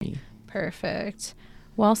Perfect.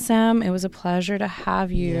 Well, Sam, it was a pleasure to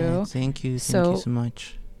have you. Yeah, thank you. Thank you so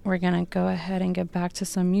much. We're going to go ahead and get back to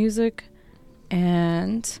some music.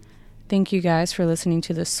 And thank you guys for listening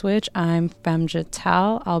to The Switch. I'm Femja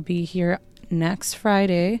Tal. I'll be here next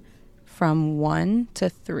Friday from 1 to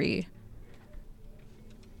 3.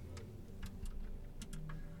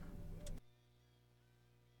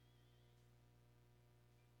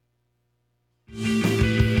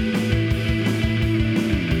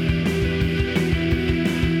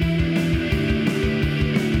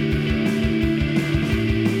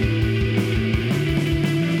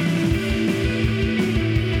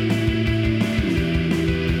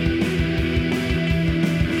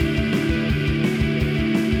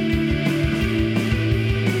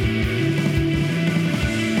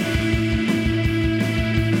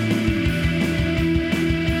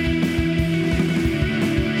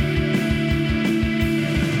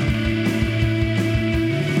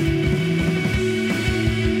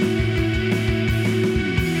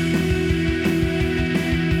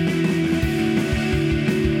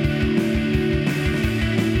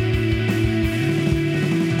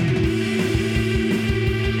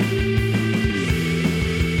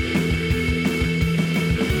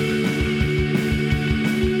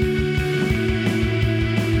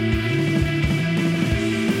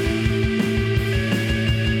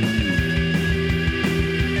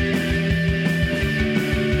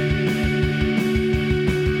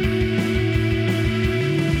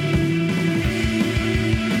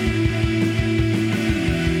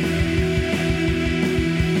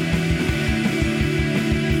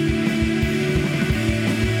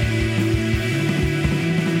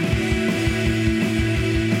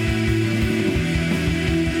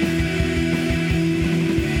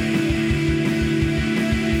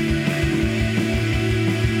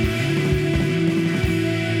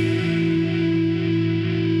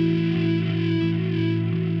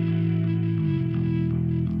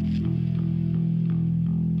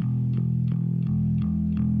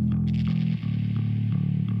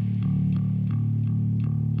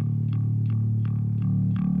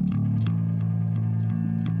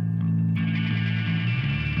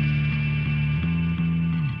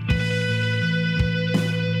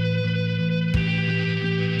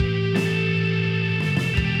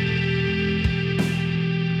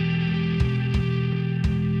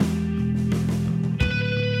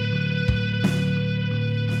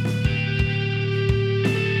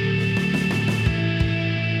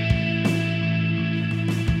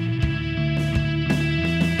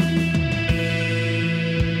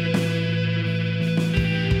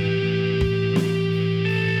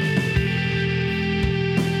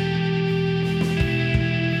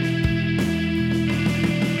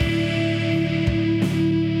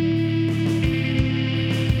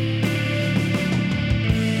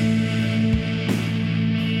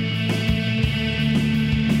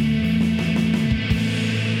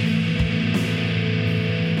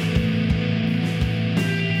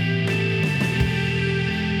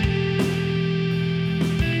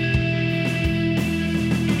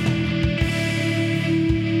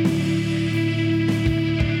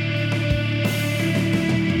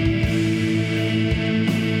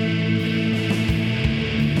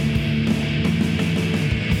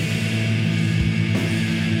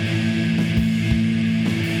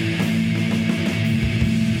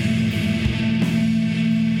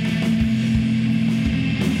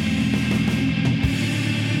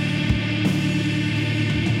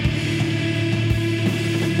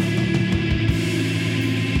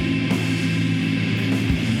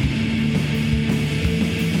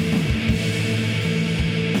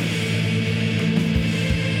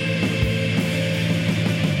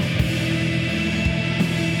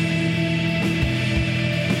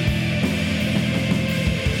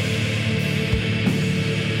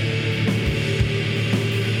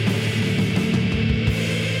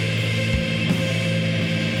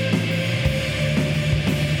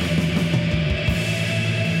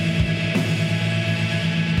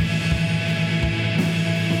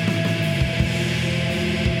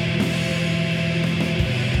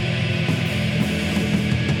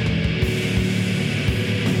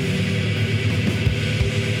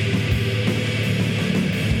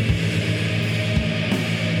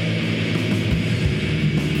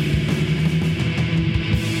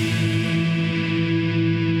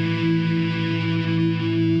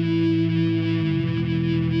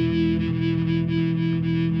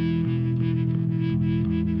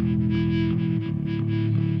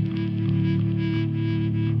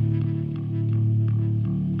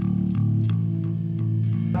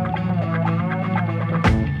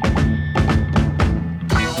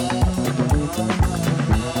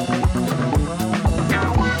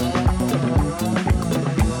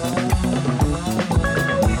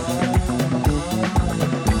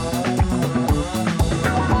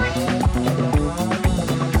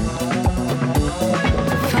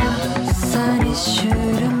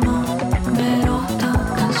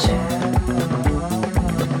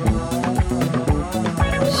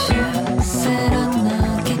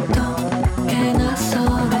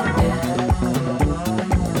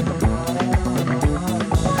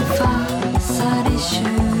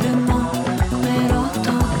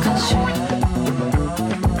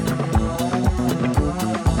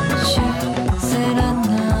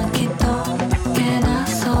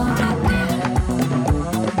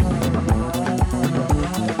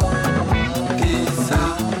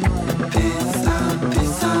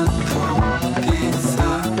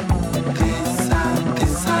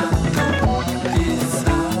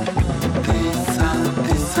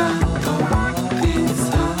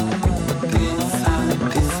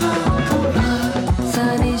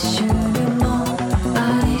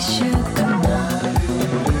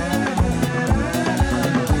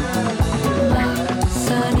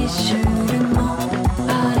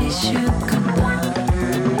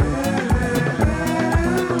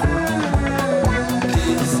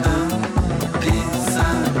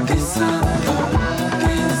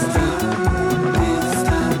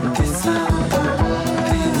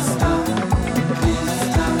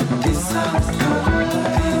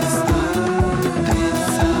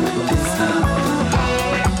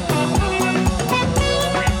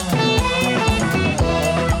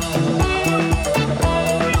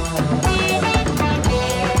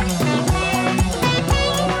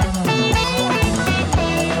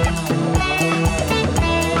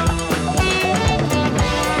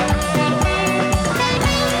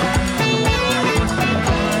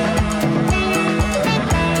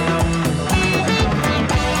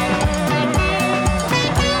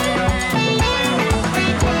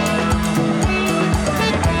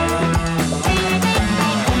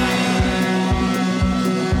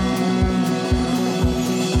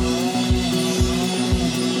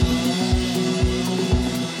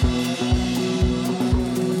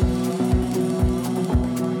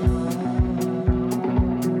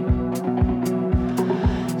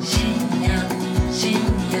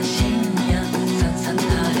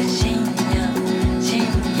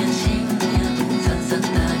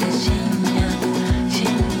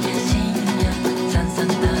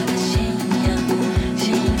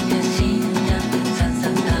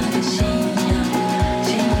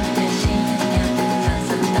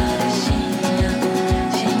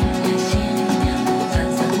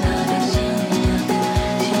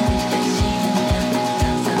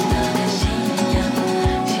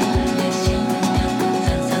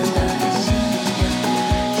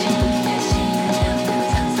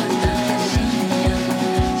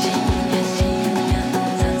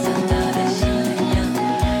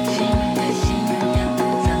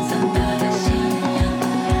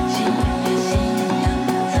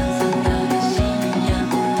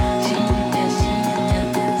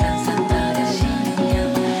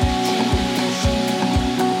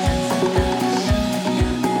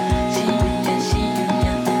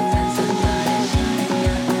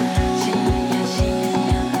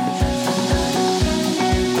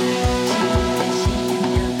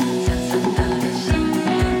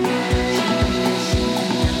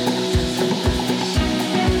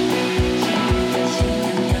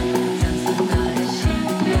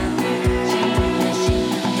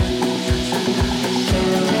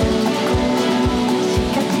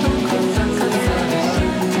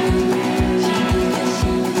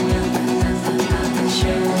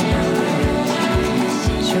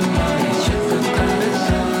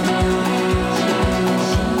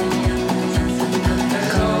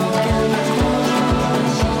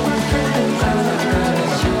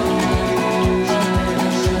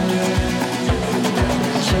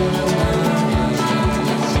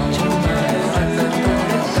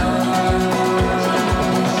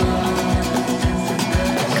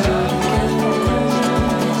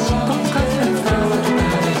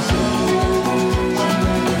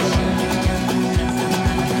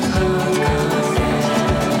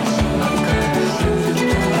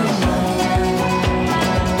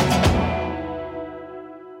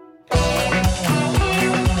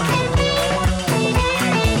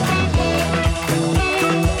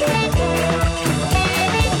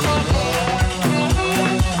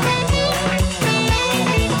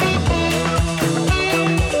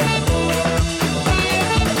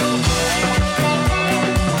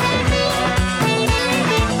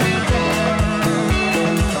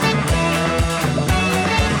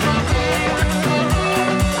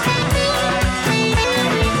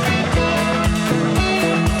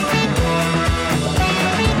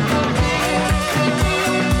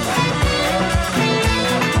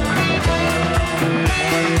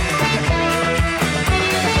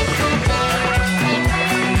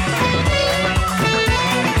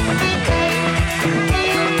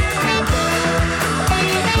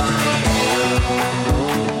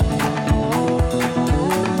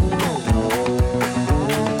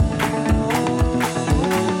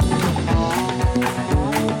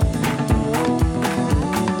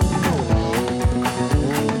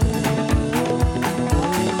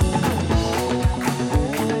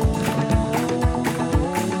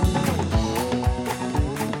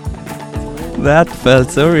 That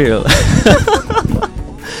felt so real.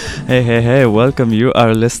 Hey, welcome. You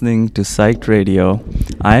are listening to Psyched Radio.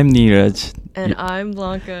 I'm Neeraj. And I'm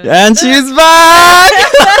Blanca. And she's back!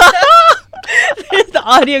 The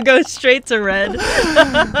audio goes straight to red.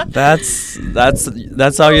 That's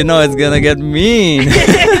how you know it's gonna get mean.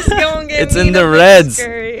 It's in the reds.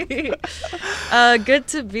 Good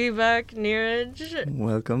to be back, Neeraj.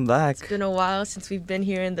 Welcome back. It's been a while since we've been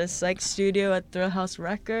here in the Psych studio at Thrill House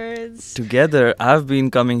Records. Together, I've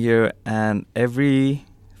been coming here, and every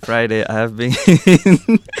Friday I have been... You've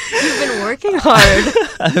been working hard.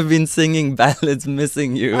 I've been singing ballads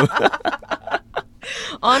missing you.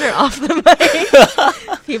 On or off the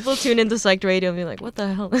mic. People tune into Psyched Radio and be like, what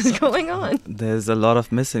the hell is going on? There was a lot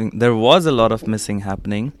of missing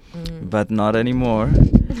happening, but not anymore.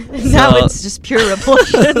 Now it's just pure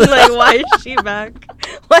repulsion. Like, why is she back?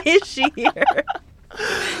 Why is she here?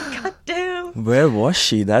 God damn. Where was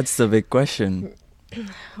she? That's the big question.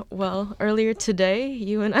 Well, earlier today,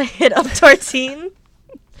 you and I hit up Tartine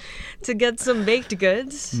to get some baked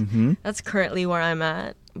goods. Mm-hmm. That's currently where I'm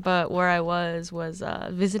at. But where I was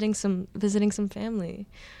visiting some family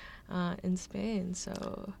in Spain.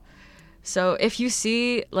 So if you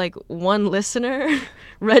see like one listener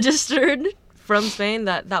registered from Spain,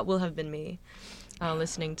 that will have been me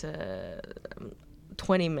listening to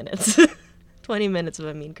 20 minutes. 20 minutes of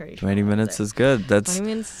Amin Curry. 20 minutes is good. 20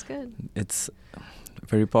 minutes is good. It's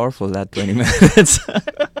very powerful, that 20 minutes.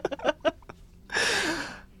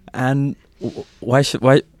 And why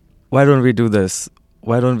don't we do this?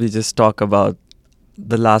 Why don't we just talk about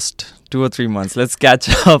the last 2 or 3 months? Let's catch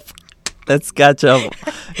up.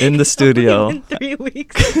 In the studio. In 3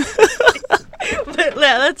 weeks. But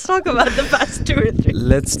let's talk about the past 2 or 3.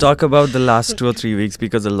 Let's talk about the last 2 or 3 weeks,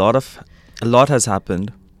 because a lot has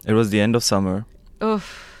happened. It was the end of summer.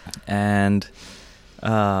 Oof. And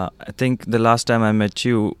I think the last time I met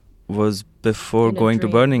you was before going to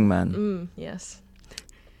Burning Man. Yes.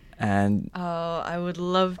 And I would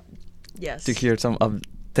love, yes, to hear some of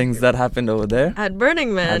things that happened over there at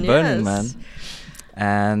Burning Man.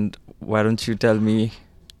 And why don't you tell me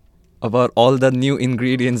about all the new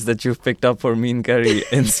ingredients that you've picked up for Meen Curry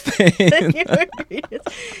in Spain?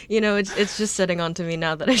 You know, it's just setting on to me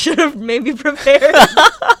now that I should have maybe prepared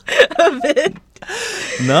a bit.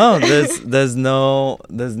 No, there's no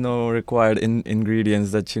required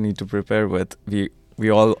ingredients that you need to prepare with.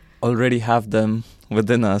 We all already have them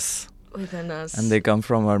within us. And they come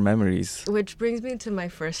from our memories. Which brings me to my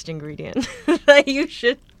first ingredient that you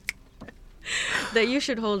should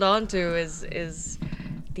hold on to is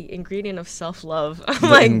the ingredient of self-love. Oh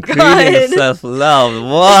my God. The ingredient of self-love.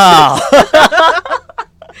 Wow.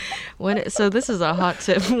 So this is a hot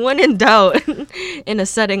tip. When in doubt, in a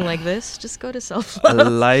setting like this, just go to self-love. A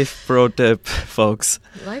life pro tip, folks.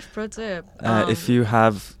 Life pro tip. If you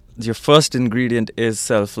have your first ingredient is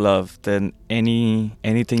self-love, then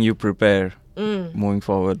anything you prepare moving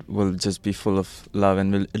forward will just be full of love,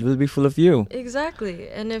 and it will be full of you. Exactly.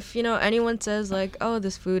 And if anyone says like, oh,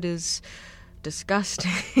 this food is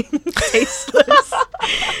disgusting, tasteless,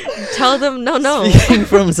 tell them no. Speaking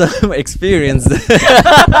from some experience.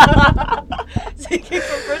 Speaking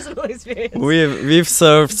from personal experience. We've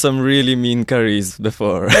served some really mean curries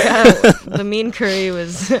before. Yeah, the mean curry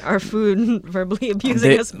was our food verbally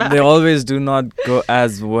abusing us back. They always do not go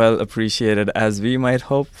as well appreciated as we might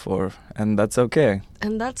hope for, and that's okay.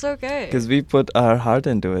 Because we put our heart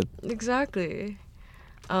into it. Exactly.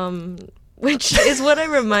 Which is what I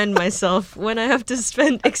remind myself when I have to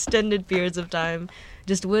spend extended periods of time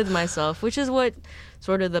just with myself, which is what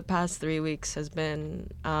sort of the past 3 weeks has been.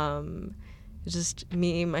 Just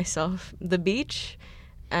me, myself, the beach,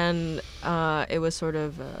 and it was sort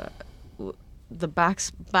of the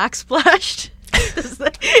backsplashed.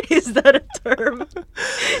 Is that a term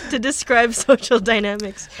to describe social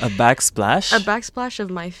dynamics? A backsplash? A backsplash of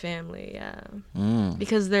my family, yeah.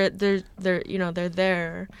 Because they're there.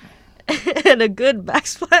 And a good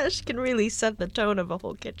backsplash can really set the tone of a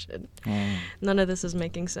whole kitchen. None of this is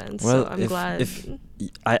making sense, well, so I'm glad. If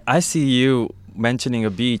I see you mentioning a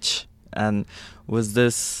beach, and was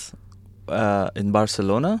this in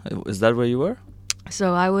Barcelona? Is that where you were?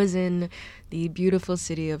 So I was in the beautiful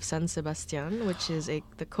city of San Sebastián, which is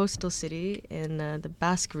the coastal city in the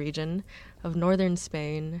Basque region of northern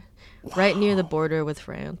Spain, right near the border with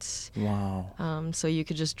France. Wow. So you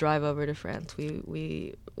could just drive over to France.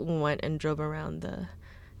 We went and drove around the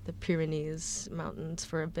Pyrenees mountains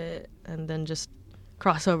for a bit, and then just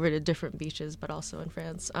cross over to different beaches, but also in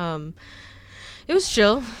France. It was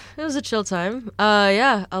chill. It was a chill time.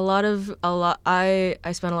 I spent a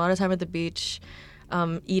lot of time at the beach.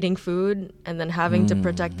 eating food and then having to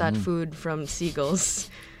protect that food from seagulls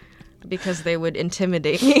because they would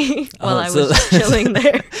intimidate me while I was chilling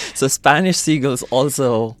there. So Spanish seagulls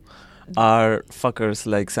also are fuckers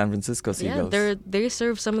like San Francisco seagulls. Yeah, they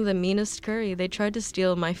serve some of the meanest curry. They tried to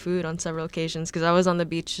steal my food on several occasions because I was on the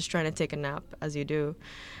beach just trying to take a nap, as you do.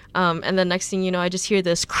 And the next thing you know, I just hear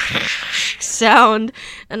this sound,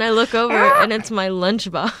 and I look over, and it's my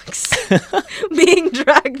lunchbox being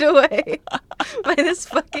dragged away by this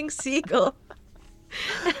fucking seagull.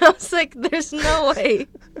 And I was like, there's no way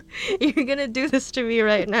you're gonna do this to me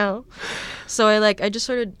right now. So I just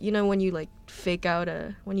sort of, when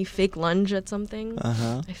you fake lunge at something,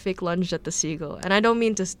 I fake lunged at the seagull. And I don't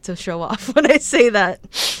mean to show off when I say that,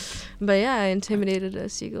 but yeah, I intimidated a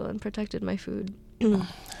seagull and protected my food.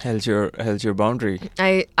 held your boundary.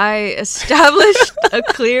 I established a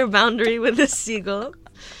clear boundary with this seagull.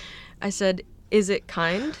 I said, is it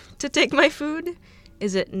kind to take my food?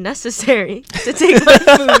 Is it necessary to take my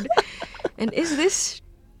food? And is this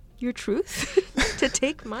your truth? To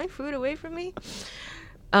take my food away from me?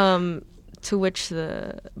 To which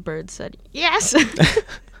the bird said, yes!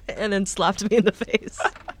 And then slapped me in the face.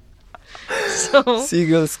 So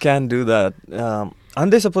Seagulls can do that.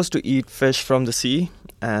 Aren't they supposed to eat fish from the sea?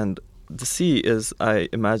 And the sea is, I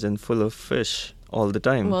imagine, full of fish all the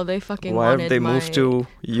time. Well, they fucking Why wanted have they moved to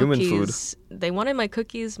human cookies. They wanted my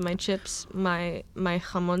cookies, my chips, my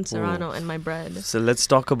jamon serrano, and my bread. So let's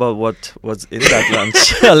talk about what was in that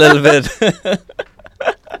lunch a little bit.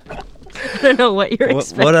 I don't know what you're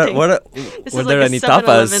expecting. Were there any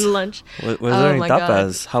tapas? Lunch. Was there any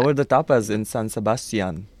tapas? God. How are the tapas in San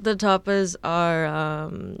Sebastian? The tapas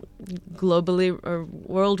are globally or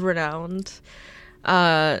world-renowned.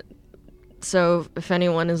 So if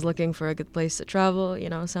anyone is looking for a good place to travel,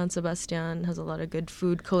 San Sebastian has a lot of good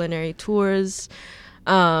food, culinary tours,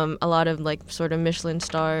 a lot of sort of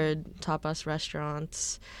Michelin-starred tapas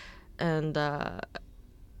restaurants, and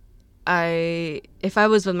if I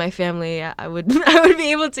was with my family, I would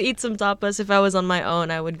be able to eat some tapas. If I was on my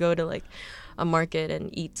own, I would go to a market and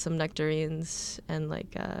eat some nectarines and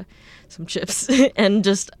some chips and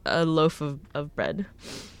just a loaf of bread.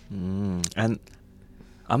 And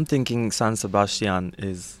I'm thinking San Sebastian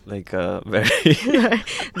is a very...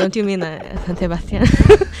 Don't you mean San Sebastian?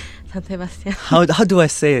 San Sebastian. How do I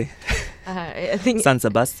say? I think San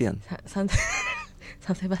Sebastian. San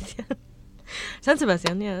Sebastian. San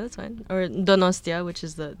Sebastian, yeah, that's fine. Or Donostia, which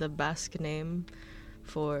is the Basque name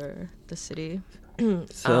for the city.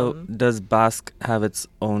 So does Basque have its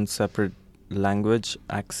own separate language,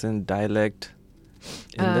 accent, dialect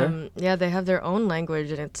in there? Yeah, they have their own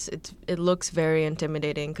language, and it looks very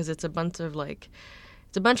intimidating because it's a bunch of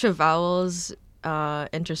vowels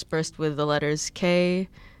interspersed with the letters K,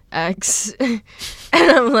 X, and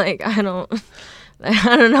I'm like, I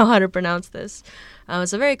don't know how to pronounce this.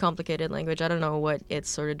 It's a very complicated language. I don't know what it's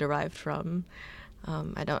sort of derived from.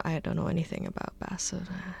 I don't know anything about Basque, so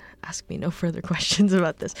ask me no further questions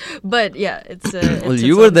about this. But yeah, it's well,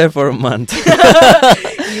 you were there for a month. You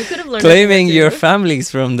could have learned claiming your family's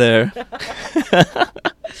from there.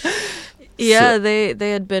 Yeah,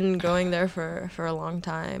 they had been going there for a long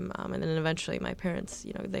time, and then eventually my parents,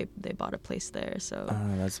 they bought a place there. So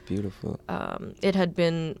that's beautiful. It had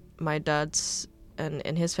been my dad's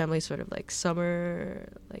and his family sort of summer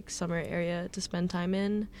area to spend time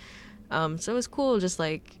in. So it was cool, just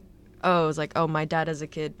my dad as a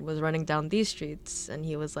kid was running down these streets, and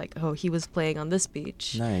he was he was playing on this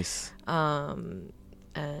beach. Nice. And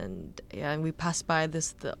yeah, and we passed by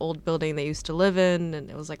the old building they used to live in,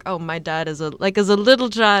 and it was my dad as a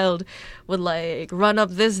little child would run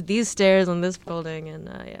up these stairs on this building, and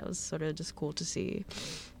yeah, it was sort of just cool to see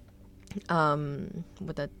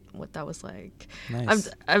what that was like. Nice.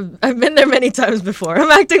 I've been there many times before.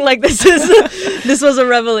 I'm acting like this was a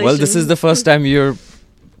revelation. Well, this is the first time you're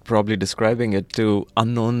probably describing it to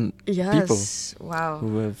unknown people. Wow.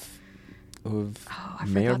 Who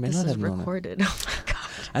may or may not have known recorded. Oh my god.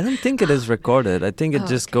 I don't think it is recorded. I think it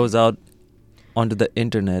just goes out onto the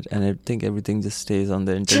internet, and I think everything just stays on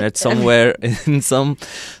the internet somewhere in some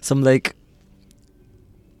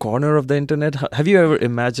corner of the internet. Have you ever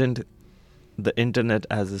imagined the internet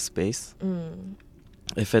as a space?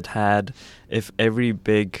 If every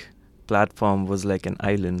big platform was like an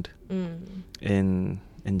island in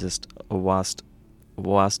just a vast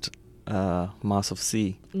mass of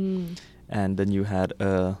sea, and then you had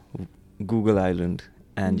a Google island,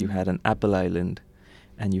 and you had an Apple island,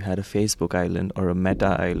 and you had a Facebook island or a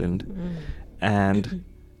Meta island, and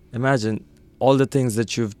imagine all the things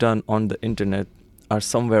that you've done on the internet are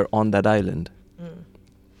somewhere on that island.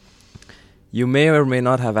 you may or may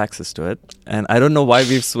not have access to it. And I don't know why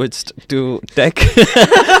we've switched to tech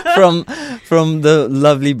from the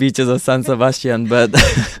lovely beaches of San Sebastian, but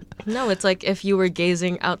no, it's like if you were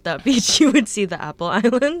gazing out that beach, you would see the Apple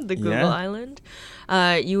Island, the Google Island.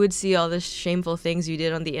 You would see all the shameful things you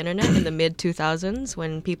did on the internet in the mid-2000s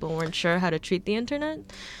when people weren't sure how to treat the internet.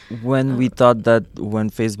 When we thought that when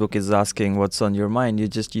Facebook is asking what's on your mind, you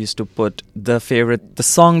just used to put the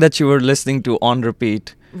song that you were listening to on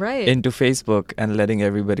repeat into Facebook and letting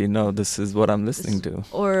everybody know this is what I'm listening to.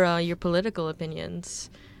 Or your political opinions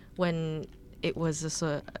when it was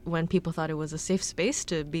when people thought it was a safe space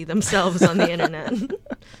to be themselves on the internet.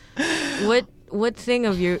 What thing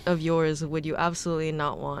of yours would you absolutely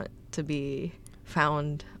not want to be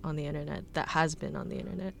found on the internet that has been on the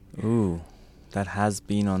internet? Ooh, that has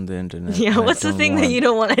been on the internet. Yeah, what's the thing that you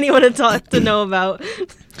don't want anyone to know about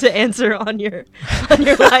to answer on your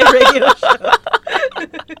live radio show?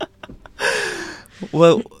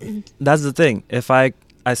 Well, that's the thing. If I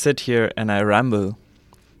sit here and I ramble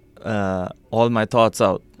all my thoughts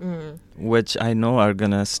out, which I know are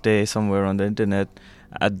gonna stay somewhere on the internet,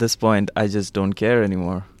 at this point I just don't care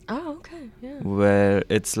anymore. Oh, okay, yeah. Where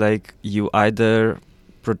it's like you either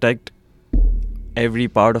protect every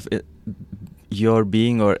part of it, your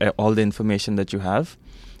being or all the information that you have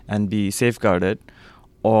and be safeguarded,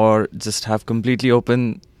 or just have completely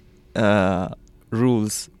open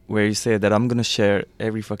rules where you say that I'm going to share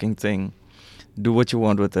every fucking thing, do what you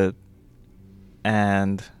want with it,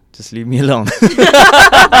 and just leave me alone.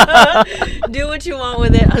 Do what you want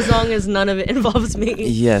with it as long as none of it involves me.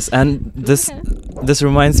 Yes, and this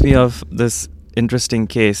reminds me of this interesting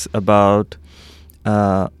case about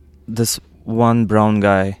this one brown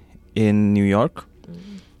guy in New York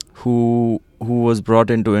who was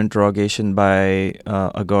brought into interrogation by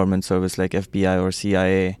a government service like FBI or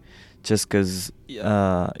CIA just because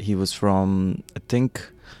he was from, I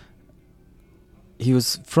think, he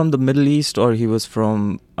was from the Middle East or he was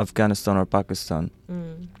from Afghanistan or Pakistan.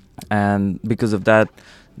 And because of that,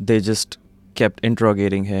 they just kept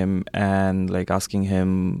interrogating him and like asking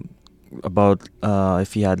him about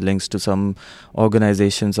if he had links to some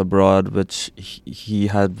organizations abroad, which he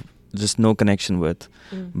had just no connection with.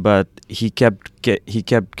 But he kept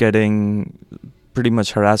getting pretty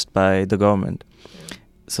much harassed by the government.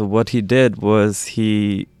 So what he did was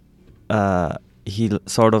he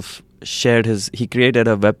sort of shared he created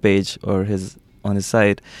a web page on his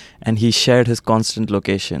site, and he shared his constant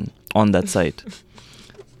location on that site.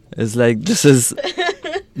 It's like this is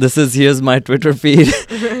here's my Twitter feed,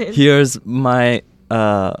 right. Here's my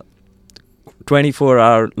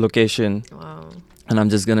 24-hour location, wow. And I'm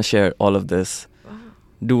just gonna share all of this. Wow.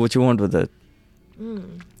 Do what you want with it.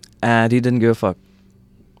 And he didn't give a fuck.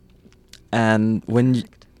 And when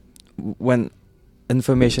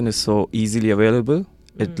information is so easily available,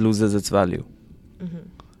 it loses its value.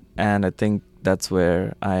 And I think that's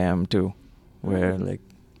where I am too, where like.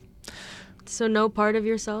 So no part of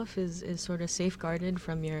yourself is sort of safeguarded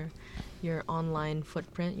from your online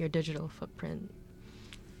footprint, your digital footprint.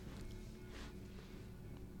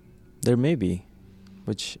 There may be,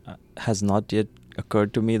 which has not yet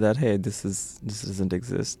occurred to me that hey, this doesn't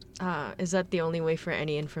exist. Is that the only way for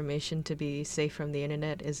any information to be safe from the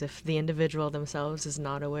internet? Is if the individual themselves is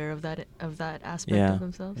not aware of that aspect of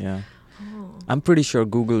themselves? Yeah. Oh. I'm pretty sure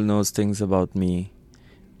Google knows things about me,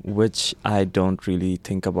 which I don't really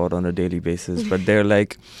think about on a daily basis. But they're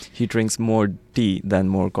like, he drinks more tea than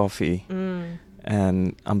more coffee.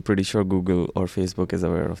 And I'm pretty sure Google or Facebook is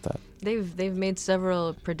aware of that. They've made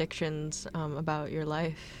several predictions about your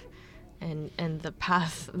life and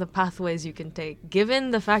the pathways you can take.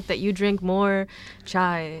 Given the fact that you drink more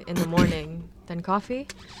chai in the morning than coffee,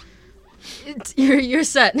 you're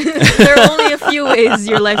set. There are only a few ways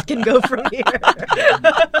your life can go from here.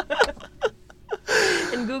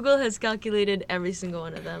 And Google has calculated every single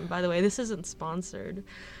one of them. By the way, this isn't sponsored,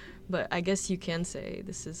 but I guess you can say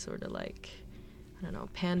this is sort of like, I don't know,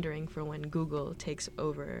 pandering for when Google takes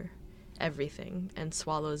over everything and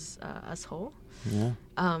swallows us whole. Yeah.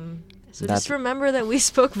 So just remember that we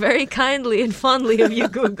spoke very kindly and fondly of you,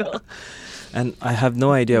 Google. And I have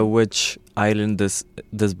no idea which island this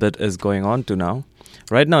bit is going on to now.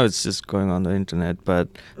 Right now it's just going on the internet, but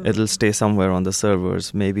it'll stay somewhere on the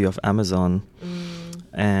servers, maybe of Amazon.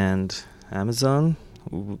 And Amazon,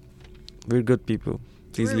 we're good people.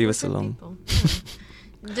 Please leave us alone.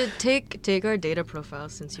 Yeah. Take our data profile,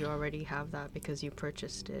 since you already have that because you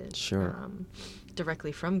purchased it. Sure.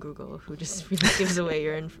 Directly from Google, who just really gives away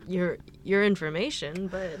your information.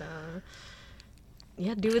 But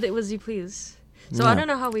yeah, do with it as you please. So I don't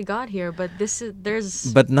know how we got here, but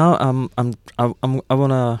there's. But now I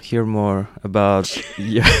wanna hear more about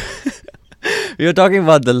your. You're talking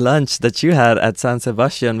about the lunch that you had at San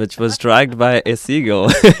Sebastian, which was dragged by a seagull.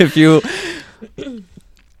 If you.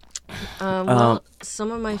 Well,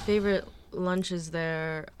 some of my favorite lunches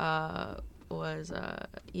there was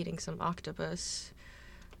eating some octopus,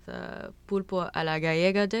 the pulpo a la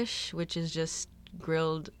gallega dish, which is just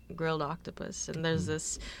grilled octopus. And there's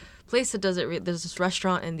this place that does it. There's this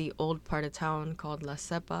restaurant in the old part of town called La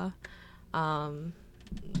Cepa.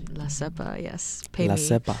 La Cepa, yes, pay La me.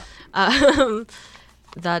 Cepa.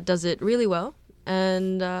 That does it really well,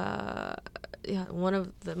 and one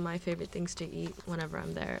of my favorite things to eat whenever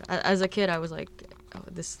I'm there. As a kid, I was like, "Oh,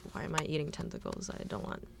 why am I eating tentacles? I don't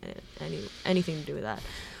want anything to do with that."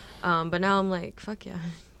 But now I'm like, "Fuck yeah,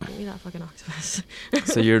 give me that fucking octopus."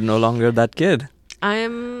 So you're no longer that kid.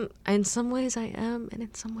 In some ways I am, and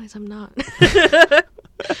in some ways I'm not.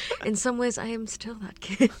 In some ways I am still that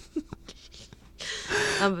kid.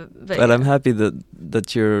 But I'm happy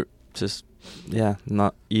that you're just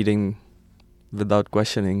not eating without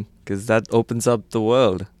questioning, because that opens up the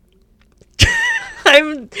world.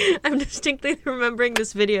 I'm distinctly remembering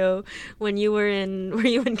this video when you were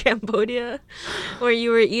in Cambodia, where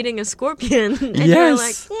you were eating a scorpion and you were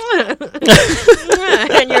like,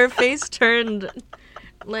 and your face turned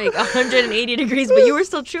like 180 degrees, but you were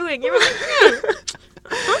still chewing. You were like,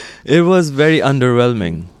 It was very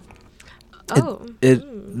underwhelming. Oh,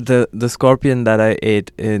 the scorpion that I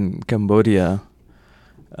ate in Cambodia,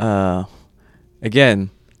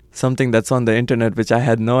 again, something that's on the internet which I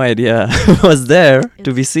had no idea was there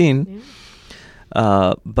to be seen.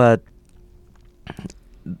 Yeah. But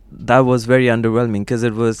that was very underwhelming because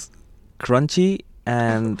it was crunchy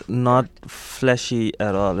and not fleshy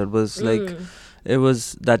at all. It was like, it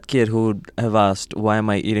was that kid who would have asked, why am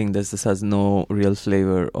I eating this? This has no real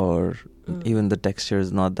flavor, or even the texture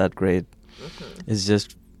is not that great. It's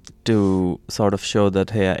just to sort of show that,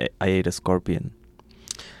 hey, I ate a scorpion.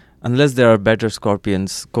 Unless there are better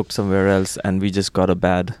scorpions cooked somewhere else and we just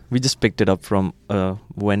picked it up from a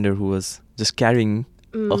vendor who was just carrying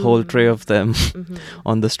a whole tray of them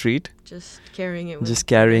on the street. Just carrying it with just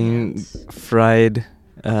carrying fried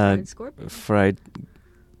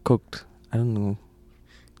cooked, I don't know,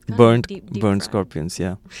 burnt deep scorpions,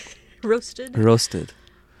 yeah. Roasted.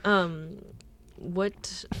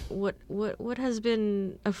 What has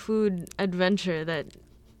been a food adventure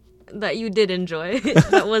that you did enjoy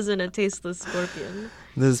that wasn't a tasteless scorpion?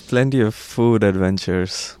 There's plenty of food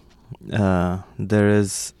adventures.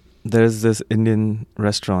 There's this Indian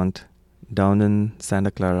restaurant down in Santa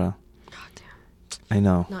Clara. God damn. I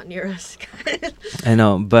know. Not near us. I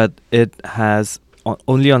know, but it has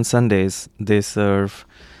only on Sundays they serve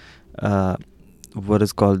what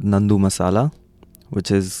is called Nandu Masala, which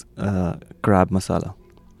is crab masala.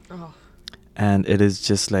 Oh. And it is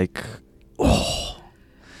just like,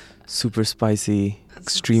 super spicy,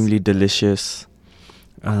 extremely delicious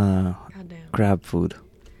crab food.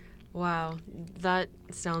 Wow, that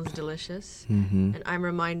sounds delicious. Mm-hmm. And I'm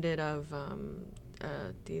reminded of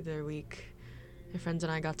the other week, my friends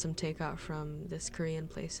and I got some takeout from this Korean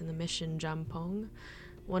place in the Mission, Jampong.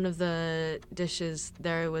 One of the dishes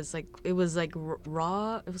there was like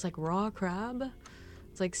raw crab.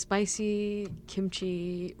 It's like spicy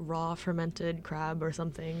kimchi raw fermented crab or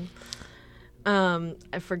something.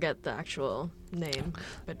 I forget the actual name,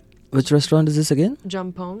 but which restaurant is this again?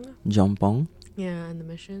 Jampong. Jampong. Yeah, in the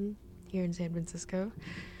Mission here in San Francisco.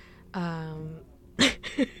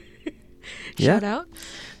 Shout out.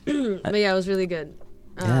 But yeah, it was really good.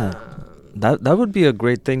 Yeah. That would be a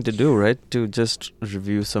great thing to do, right? To just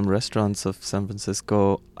review some restaurants of San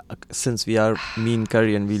Francisco. Since we are Mean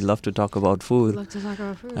Curry and we love to talk about food.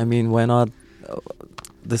 I mean, why not?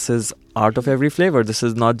 This is art of every flavor. This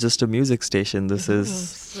is not just a music station. This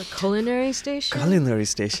is a culinary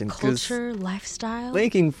station. Culture, lifestyle.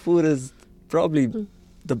 Making food is probably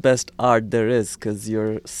the best art there is, because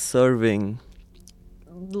you're serving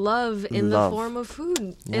love in the form of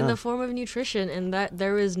food, in the form of nutrition, and that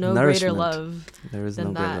there is no greater love. There is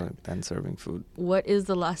no greater than serving food. What is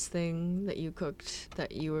the last thing that you cooked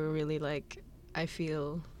that you were really like, I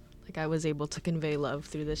feel like I was able to convey love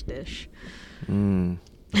through this dish? 5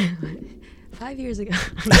 years ago.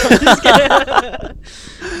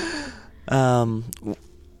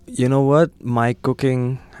 You know what? My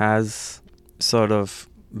cooking has sort of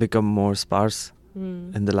become more sparse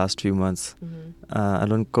in the last few months. I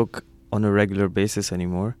don't cook on a regular basis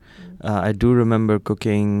anymore. I do remember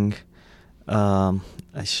cooking, I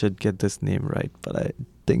should get this name right, but I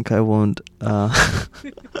think I won't.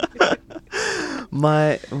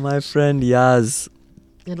 My friend Yaz.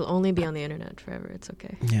 It'll only be on the internet forever. It's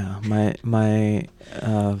okay. Yeah, my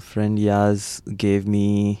friend Yaz gave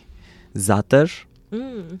me zaatar,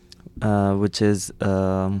 which is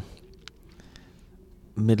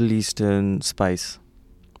Middle Eastern spice,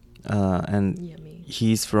 and yummy.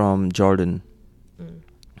 He's from Jordan,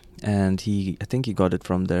 and I think he got it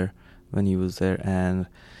from there when he was there. And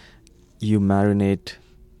you marinate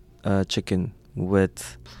chicken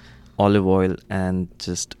with olive oil and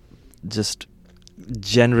just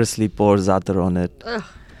generously pour zaatar on it. Oh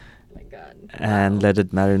my God! And let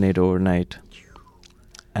it marinate overnight,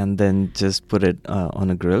 and then just put it on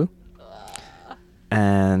a grill.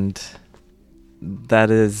 And I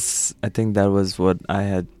think that was what I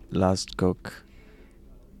had last cook.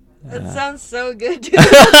 That sounds so good.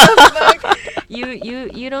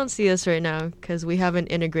 You don't see us right now because we haven't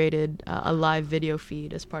integrated a live video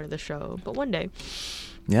feed as part of the show, but one day.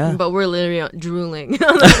 Yeah. But we're literally drooling.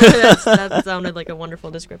 That sounded like a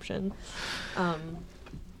wonderful description of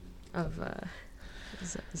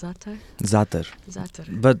zaatar.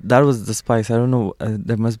 Zaatar. But that was the spice. I don't know.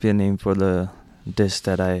 There must be a name for the dish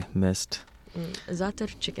that I missed.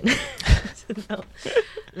 Zaatar chicken. No.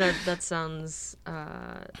 That sounds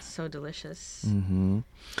so delicious. Mm-hmm.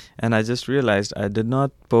 And I just realized I did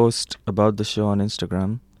not post about the show on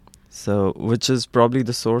Instagram, so which is probably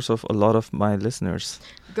the source of a lot of my listeners.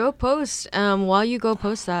 Go post. While you go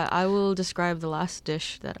post that, I will describe the last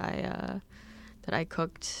dish that I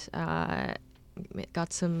cooked.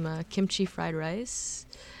 Got some kimchi fried rice,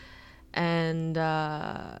 and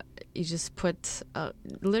you just put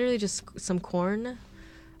literally just some corn.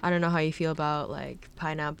 I don't know how you feel about like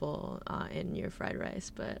pineapple in your fried rice,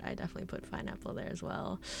 but I definitely put pineapple there as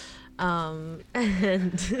well, and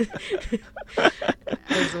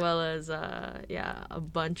as well as a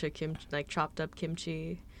bunch of kimchi, like chopped up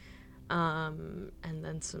kimchi, and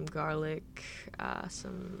then some garlic,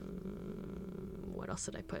 what else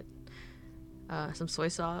did I put? Some soy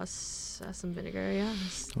sauce, some vinegar. Yeah.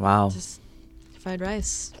 Wow. Just fried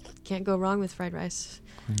rice. Can't go wrong with fried rice.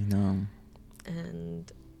 I know.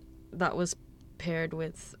 And that was paired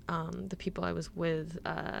with the people I was with.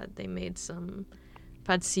 They made some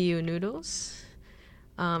pad see ew noodles,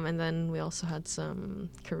 and then we also had some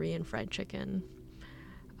Korean fried chicken.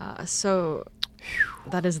 So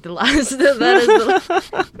that is the last. The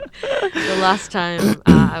last time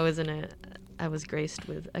I was graced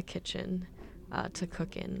with a kitchen to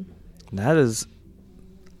cook in. That is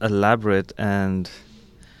elaborate and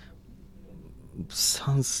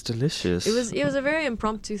sounds delicious. It was a very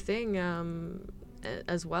impromptu thing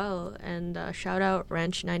as well, and shout out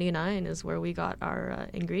Ranch 99 is where we got our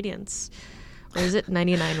ingredients. Or is it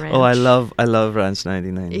 99 Ranch? Oh, I love Ranch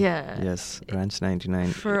 99. Yeah. Yes, Ranch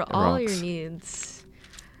 99 for all your needs.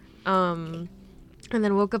 And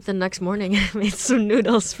then woke up the next morning and made some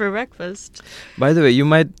noodles for breakfast. By the way, you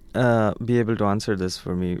might be able to answer this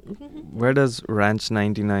for me. Where does Ranch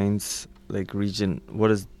 99's like region? What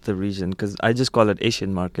is the region? Because I just call it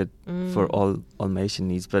Asian market for all my Asian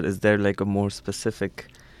needs. But is there like a more specific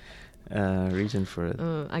region for it?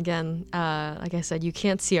 Again, like I said, you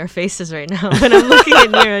can't see our faces right now, but I'm looking at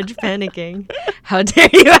Neeraj panicking. How dare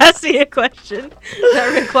you ask me a question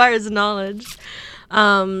that requires knowledge?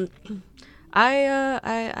 I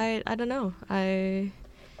don't know.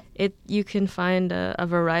 You can find a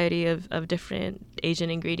variety of different Asian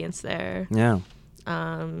ingredients there. Yeah.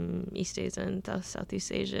 East Asian,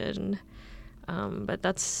 Southeast Asian, but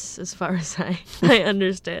that's as far as I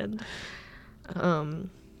understand.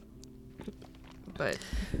 But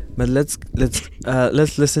let's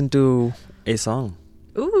listen to a song.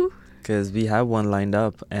 Ooh. Because we have one lined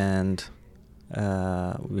up, and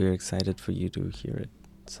we're excited for you to hear it.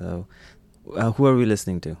 So, who are we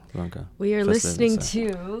listening to, Blanca? We are listening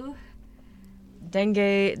to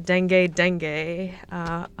Dengue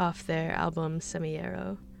off their album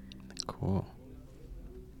Semillero. Cool.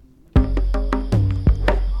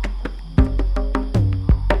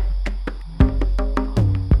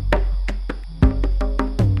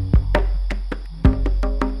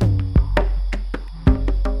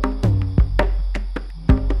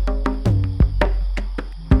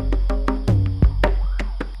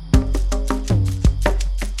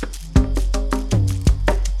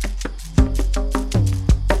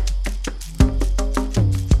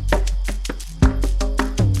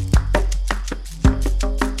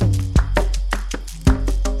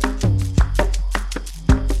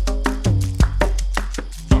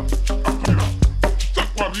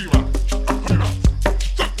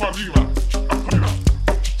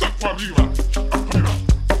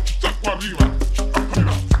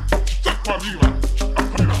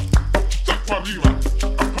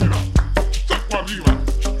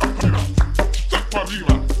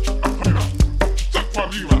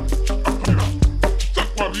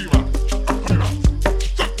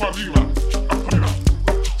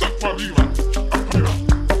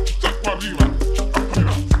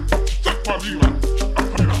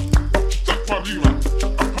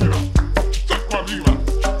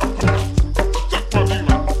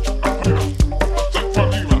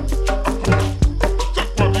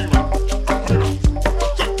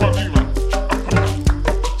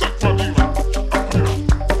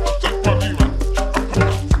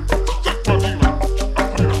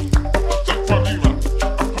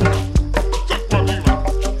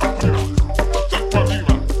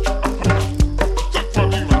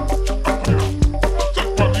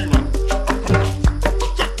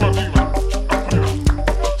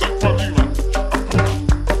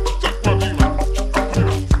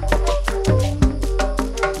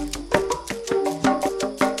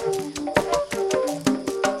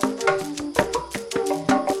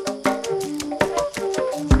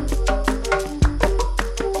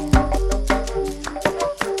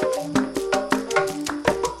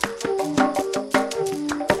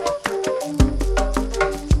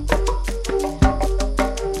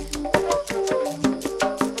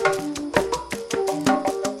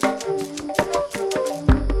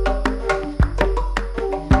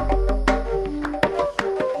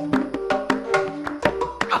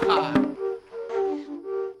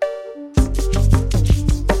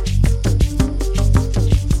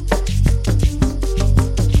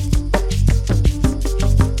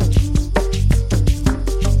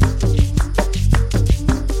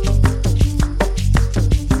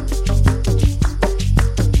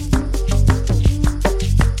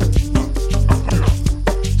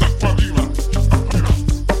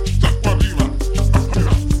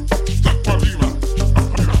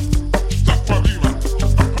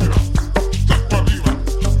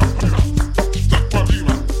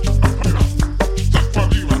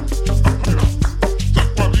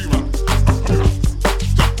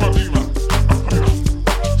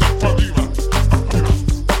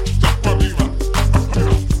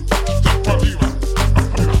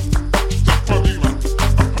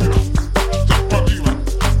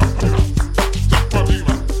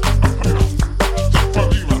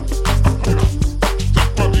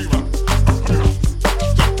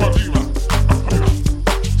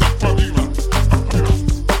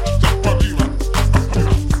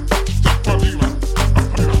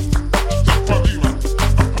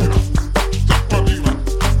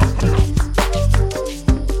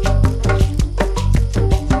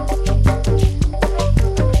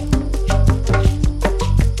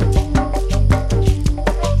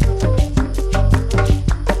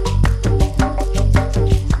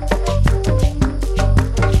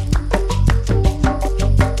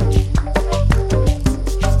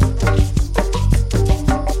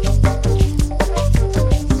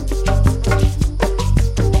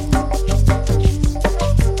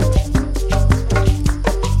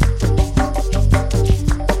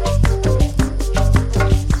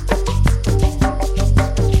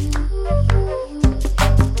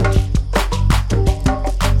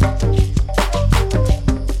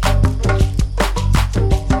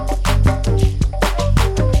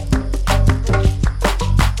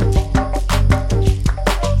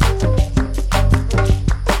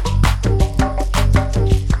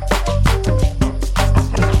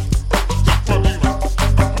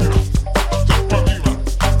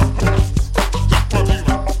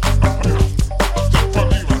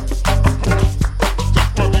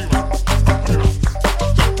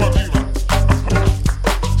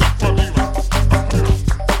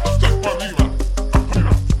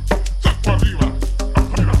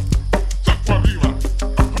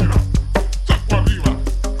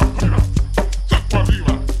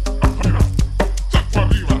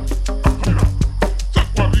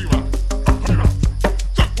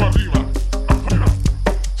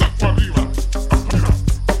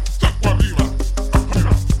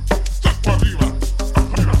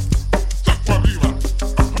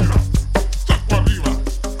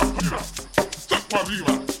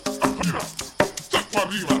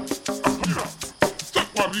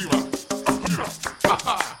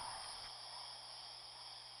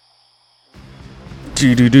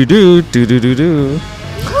 Do do do do do do do do.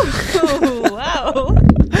 Wow.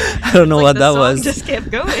 I don't know what that was. Just kept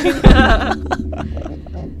going.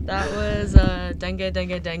 That was Dengue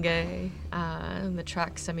Dengue Dengue, the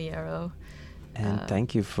track Semillero. And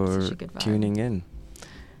thank you for tuning in.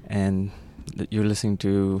 And you're listening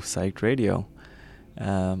to Psych Radio.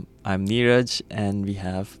 I'm Neeraj, and we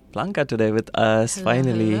have Blanca today with us. Hello,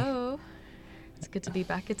 finally. hello. It's good to be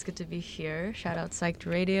back. It's good to be here. Shout out Psyched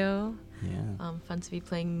Radio. Yeah. Fun to be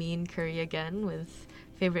playing Mean Curry again with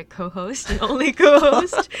favorite co-host and only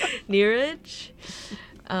co-host, Neeraj.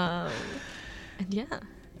 And yeah.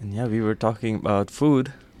 And yeah, we were talking about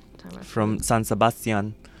food from San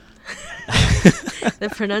Sebastian. The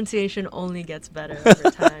pronunciation only gets better over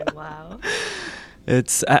time. Wow.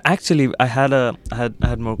 It's actually I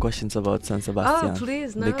had more questions about San Sebastian. Oh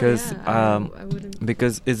please, no. Because I wouldn't.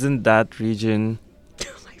 Because isn't that region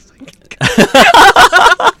Oh my fucking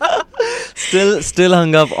God. still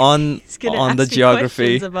hung up on the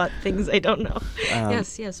geography about things I don't know.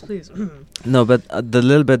 Yes, please. No, but the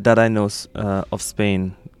little bit that I know of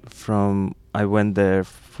Spain, I went there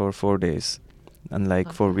for 4 days and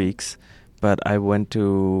 4 weeks, but I went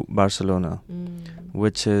to Barcelona,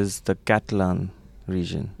 which is the Catalan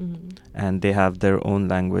region, and they have their own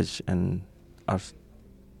language and are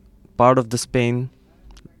part of the Spain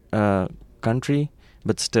country,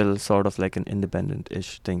 but still sort of like an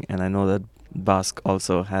independent-ish thing. And I know that Basque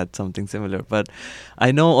also had something similar, but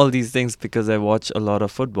I know all these things because I watch a lot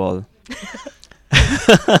of football.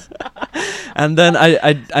 And then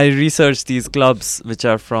I researched these clubs which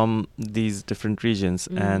are from these different regions,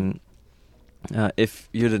 and if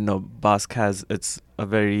you didn't know, Basque has a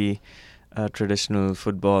very traditional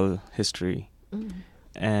football history,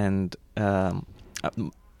 and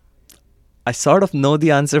I sort of know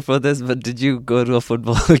the answer for this, but did you go to a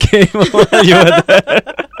football game while you were there?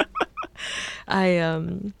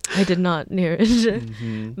 I did not,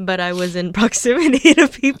 Neeraj, but I was in proximity to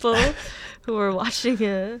people who were watching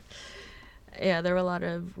it. Yeah, there were a lot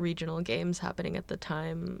of regional games happening at the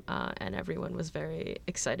time, and everyone was very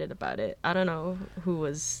excited about it. I don't know who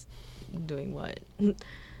was doing what.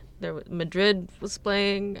 Madrid was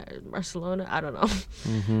playing, Barcelona, I don't know.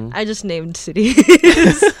 I just named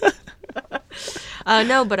cities.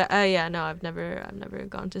 No, but I've never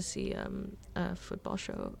gone to see a football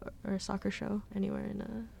show or a soccer show anywhere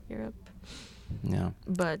in Europe. Yeah.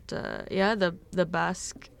 But the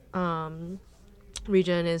Basque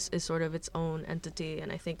region is sort of its own entity,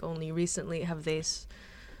 and I think only recently have they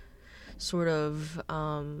sort of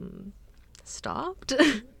stopped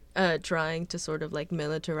trying to sort of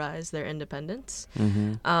militarize their independence.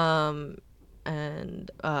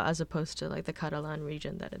 And as opposed to the Catalan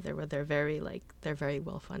region, they're very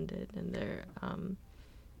well funded, and they're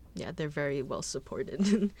very well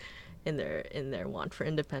supported in their want for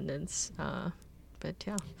independence. But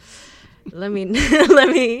yeah, let me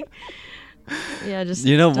just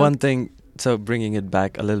one thing. So bringing it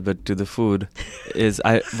back a little bit to the food is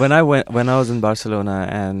when I was in Barcelona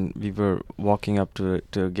and we were walking up to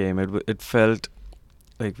a game, it felt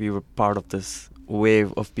like we were part of this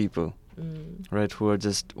wave of people. Right, who are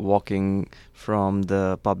just walking from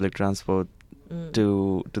the public transport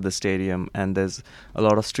to the stadium, and there's a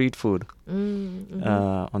lot of street food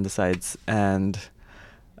on the sides, and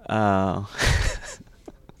I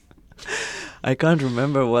can't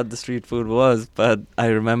remember what the street food was, but I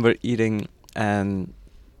remember eating, and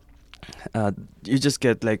you just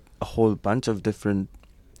get a whole bunch of different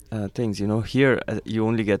things. Here you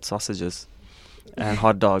only get sausages and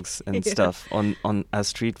hot dogs and stuff on as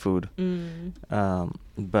street food,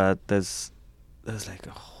 but there's a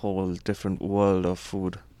whole different world of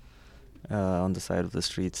food on the side of the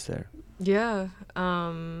streets there. Yeah,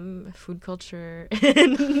 food culture.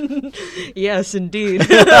 Yes, indeed.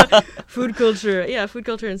 Food culture. Yeah, food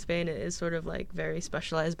culture in Spain is sort of very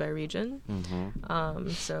specialized by region.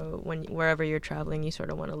 So wherever you're traveling, you sort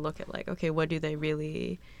of want to look at okay, what do they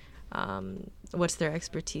really what's their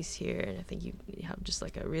expertise here, and I think you have just a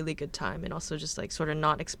really good time, and also just sort of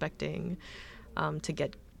not expecting to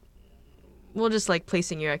get just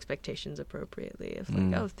placing your expectations appropriately. If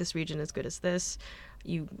this region is good as this,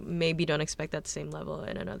 you maybe don't expect that same level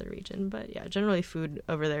in another region. But yeah, generally food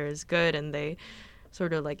over there is good, and they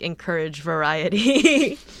sort of encourage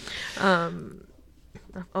variety. A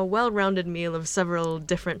well-rounded meal of several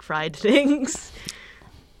different fried things.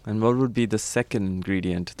 And what would be the second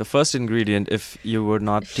ingredient? The first ingredient, if you were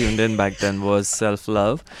not tuned in back then, was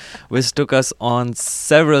self-love, which took us on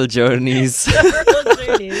several journeys.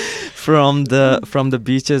 from the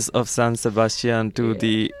beaches of San Sebastian to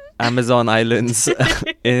the Amazon islands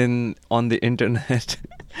on the internet.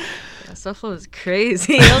 Yeah, self-love is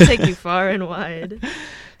crazy. It'll take you far and wide.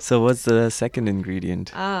 So what's the second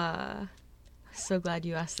ingredient? So glad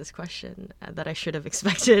you asked this question that I should have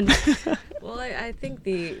expected. Well, I think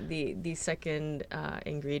the second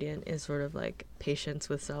ingredient is sort of patience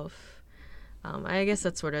with self. I guess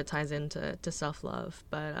that sort of ties into self-love.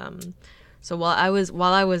 But so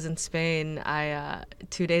while I was in Spain,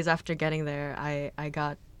 2 days after getting there, I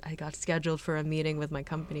got got scheduled for a meeting with my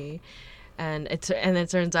company, and it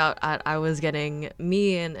turns out I was getting,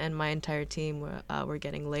 me and my entire team were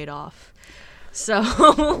getting laid off. So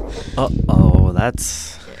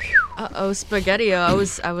that's spaghetti. I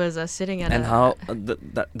was sitting at and how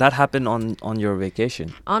that happened on your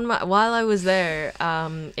vacation? While I was there,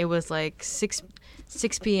 it was like 6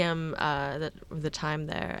 p.m. The time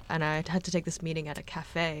there, and I had to take this meeting at a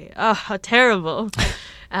cafe. Oh, how terrible!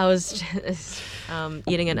 I was just,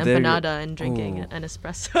 eating an empanada and drinking an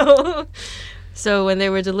espresso. So when they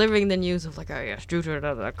were delivering the news of like, oh yes, due to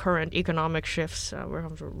the current economic shifts, we're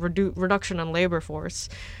having a reduction in labor force,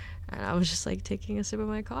 and I was just like taking a sip of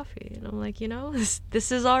my coffee, and I'm like,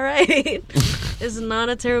 this is all right. It's not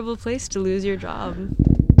a terrible place to lose your job.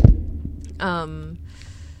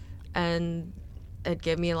 And it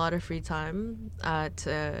gave me a lot of free time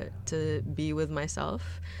to be with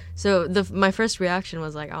myself. So my first reaction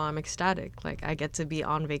was like, oh, I'm ecstatic. Like, I get to be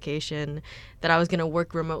on vacation that I was going to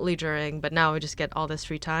work remotely during, but now I just get all this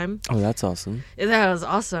free time. Oh, that's awesome. That was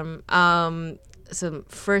awesome. So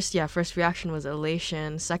first reaction was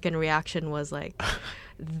elation. Second reaction was like,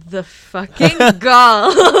 the fucking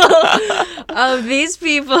gall of these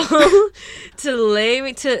people to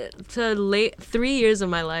lay 3 years of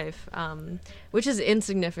my life, which is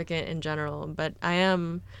insignificant in general, but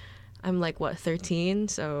I'm like, what, 13?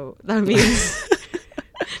 So that means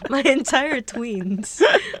my entire tweens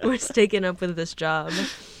was taken up with this job,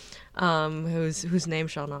 whose name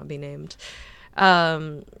shall not be named.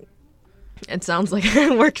 It sounds like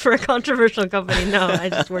I worked for a controversial company. No, I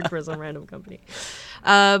just worked for some random company.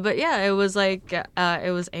 But yeah, it was like,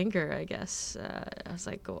 it was anger, I guess. I was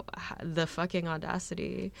like, oh, the fucking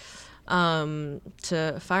audacity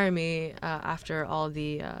to fire me after all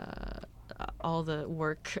the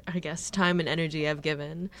work, I guess, time and energy I've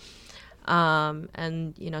given.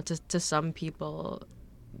 And, to some people,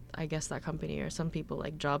 I guess that company, or some people,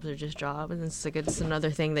 like, jobs are just jobs, and it's another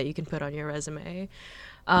thing that you can put on your resume.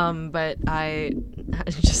 But I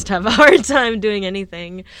just have a hard time doing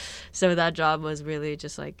anything. So that job was really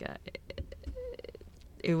just like,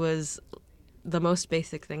 it was, the most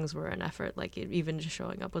basic things were an effort. Like, even just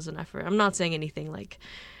showing up was an effort. I'm not saying anything like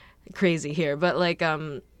crazy here, but like,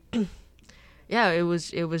 yeah, it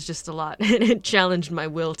was just a lot. And it challenged my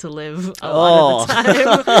will to live a lot of the time.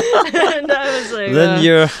 And I was like, then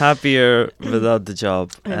you're happier without the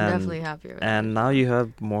job. I'm definitely happier. And now you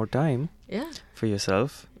have more time. Yeah. For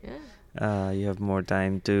yourself. Yeah. You have more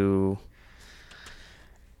time to.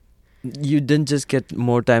 You didn't just get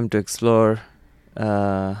more time to explore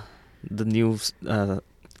the new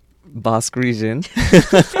Basque region,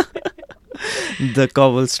 the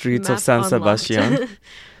cobble streets of San Sebastian.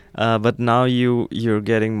 But now you're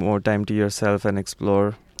getting more time to yourself and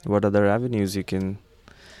explore what other avenues you can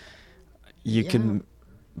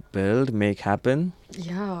build, make happen.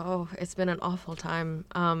 Yeah, it's been an awful time.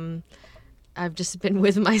 I've just been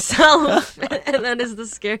with myself, and that is the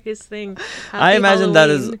scariest thing. I imagine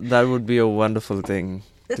that would be a wonderful thing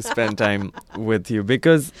to spend time with you,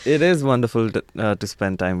 because it is wonderful to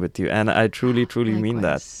spend time with you, and I truly mean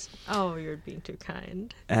that. Oh, you're being too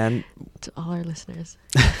kind. And to all our listeners.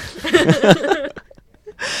 It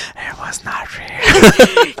was not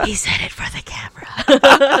real. He said it for the camera.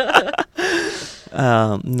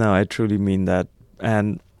 No, I truly mean that.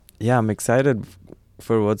 And yeah, I'm excited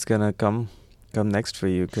for what's gonna come next for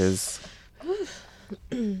you, because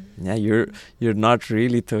yeah, you're not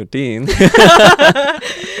really 13.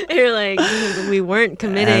 You're like, we weren't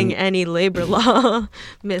committing any labor law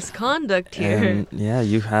misconduct here. And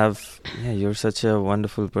you're such a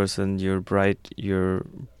wonderful person. You're bright, you're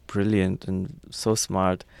brilliant, and so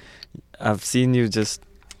smart. I've seen you just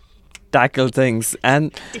tackle things,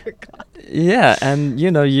 and dear God. Yeah, and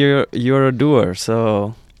you're a doer,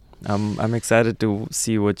 so I'm excited to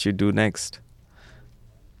see what you do next.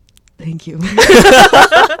 Thank you.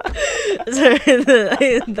 Sorry,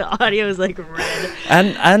 the audio is like red.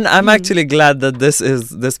 And I'm actually glad that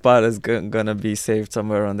this part is gonna be saved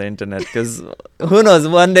somewhere on the internet, because who knows,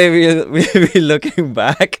 one day we'll be looking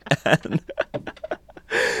back and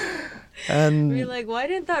we're like, why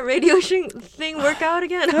didn't that radio thing work out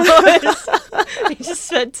again? We just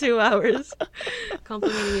spent 2 hours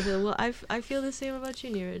complimenting each other. Well, I feel the same about you,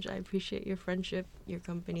 Neeraj. I appreciate your friendship, your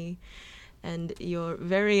company, and your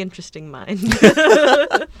very interesting mind.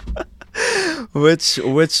 which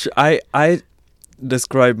I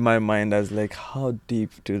describe my mind as like, how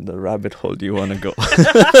deep to the rabbit hole do you want to go?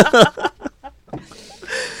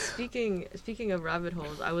 Speaking of rabbit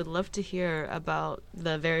holes, I would love to hear about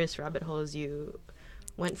the various rabbit holes you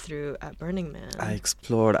went through at Burning Man. I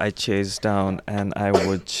explored, I chased down, and I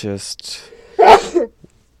would just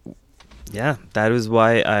yeah, that is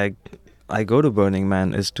why I go to Burning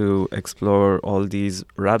Man, is to explore all these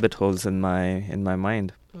rabbit holes in my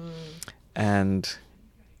mind, and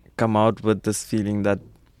come out with this feeling that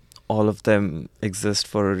all of them exist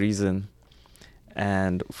for a reason,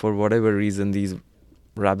 and for whatever reason these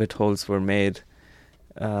rabbit holes were made,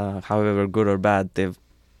 however good or bad, they've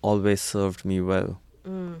always served me well.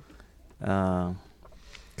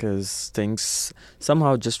 Because things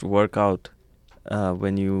somehow just work out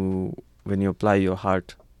when you apply your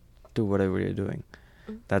heart to whatever you're doing.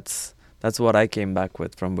 That's what I came back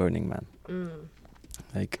with from Burning Man.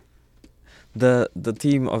 Like the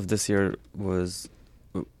theme of this year was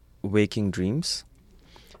waking dreams,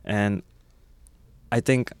 and I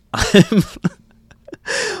think I'm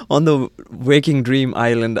on the waking dream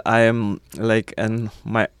island. I am like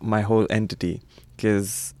my whole entity,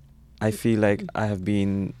 because I feel like I have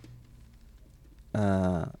been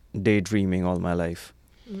daydreaming all my life,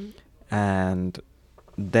 and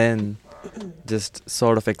then just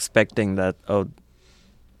sort of expecting that, oh,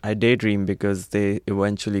 I daydream because they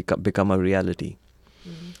eventually become a reality.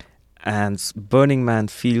 And Burning Man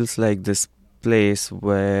feels like this place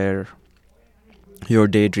where your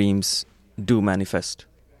daydreams do manifest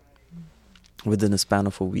within a span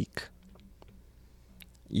of a week.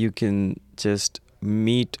 You can just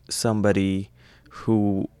meet somebody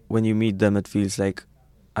who, when you meet them, it feels like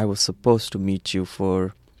I was supposed to meet you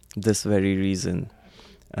for this very reason,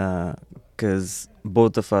 because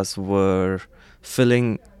both of us were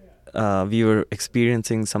we were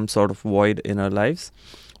experiencing some sort of void in our lives,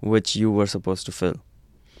 which you were supposed to fill.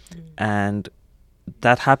 And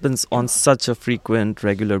that happens on such a frequent,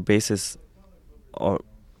 regular basis, or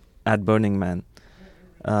at Burning Man,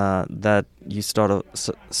 that you start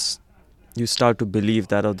to believe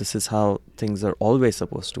that, oh, this is how things are always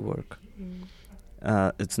supposed to work.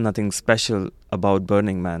 It's nothing special about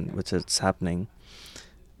Burning Man which is happening.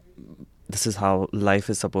 This is how life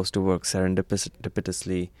is supposed to work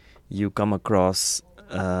serendipitously. You come across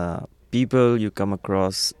people, you come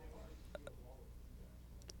across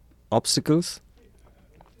obstacles,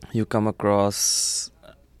 you come across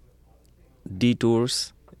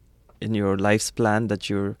detours in your life's plan that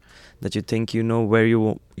you think you know where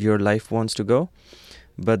your life wants to go,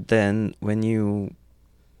 but then when you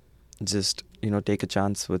just take a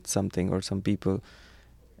chance with something or some people,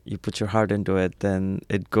 you put your heart into it, then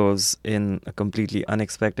it goes in a completely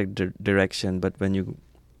unexpected direction. But when you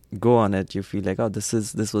go on it, you feel like, oh, this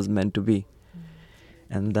was meant to be.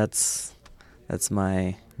 And that's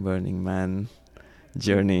my Burning Man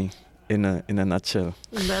journey in a nutshell.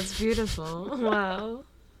 That's beautiful. Wow.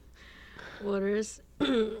 What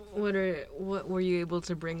were you able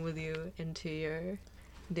to bring with you into your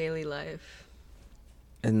daily life?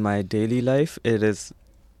 In my daily life, it is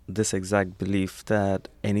this exact belief that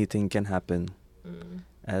anything can happen.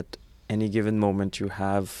 At any given moment, you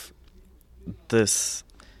have this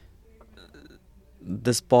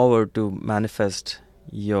power to manifest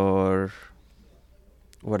your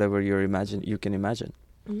whatever you can imagine.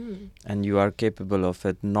 And you are capable of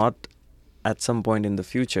it, not at some point in the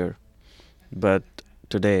future, but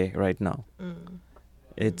today, right now.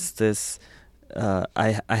 It's this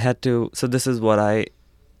I had to, so this is what I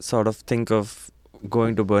sort of think of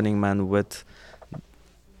going to Burning Man with: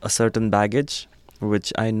 a certain baggage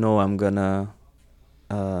which I know I'm gonna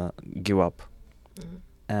give up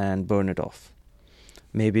and burn it off.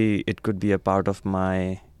 Maybe it could be a part of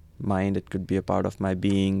my mind, it could be a part of my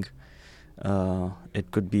being,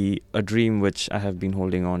 it could be a dream which I have been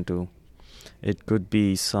holding on to, it could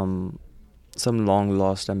be some long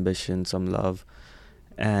lost ambition, some love,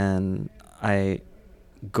 and I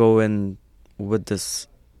go in with this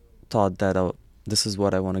thought that, oh, this is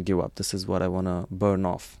what I want to give up, this is what I want to burn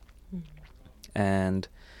off. And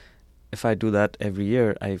if I do that every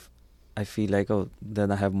year, I feel like, oh,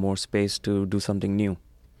 then I have more space to do something new.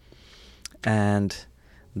 And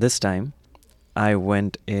this time I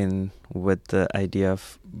went in with the idea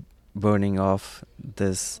of burning off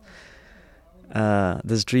this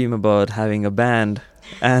dream about having a band,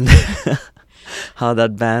 and how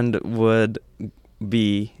that band would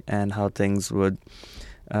be, and how things would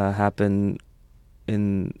happen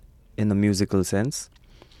in a musical sense.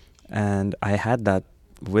 And I had that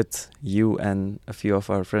with you and a few of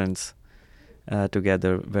our friends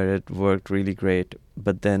together, where it worked really great,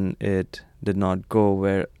 but then it did not go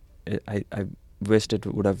where I wished it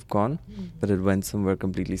would have gone, but it went somewhere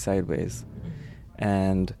completely sideways.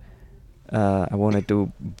 And I wanted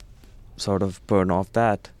to sort of burn off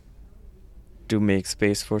that to make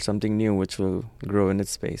space for something new which will grow in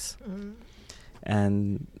its space.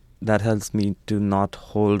 And that helps me to not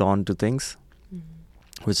hold on to things,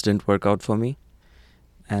 which didn't work out for me,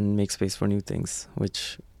 and make space for new things,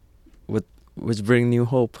 which bring new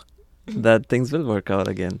hope that things will work out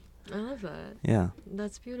again. I love that. Yeah.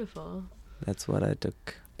 That's beautiful. That's what I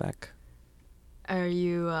took back. Are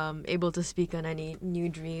you able to speak on any new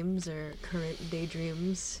dreams or current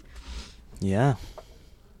daydreams? Yeah.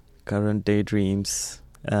 Current daydreams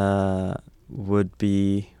would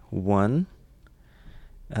be one,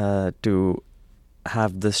 to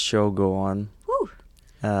have this show go on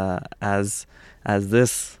as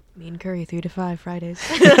this. Mean Curry 3 to 5 Fridays.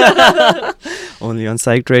 Only on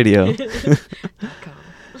Psyched Radio.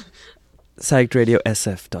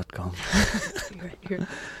 PsychedRadioSF.com.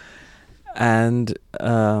 And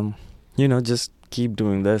just keep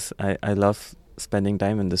doing this. I love spending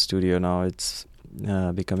time in the studio now. It's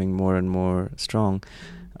becoming more and more strong,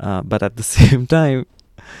 but at the same time,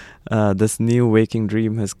 this new waking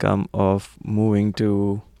dream has come of moving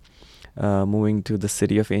to the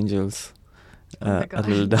City of Angels, a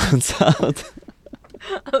little down south.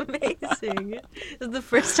 Amazing. This is the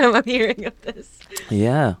first time I'm hearing of this.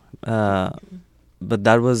 Yeah, but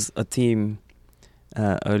that was a theme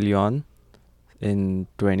early on in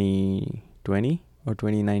 2020 or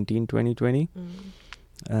 2019.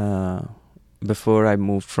 Before I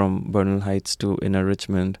moved from Bernal Heights to Inner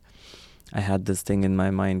Richmond, I had this thing in my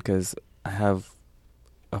mind because I have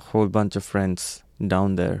a whole bunch of friends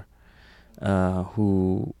down there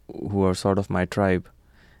who are sort of my tribe,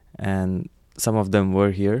 and some of them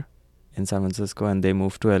were here in San Francisco and they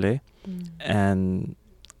moved to LA, and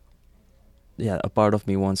a part of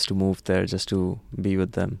me wants to move there just to be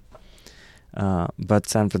with them. But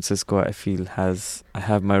San Francisco, I feel, I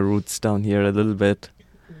have my roots down here a little bit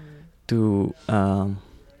too.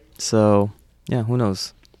 So who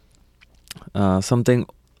knows? Something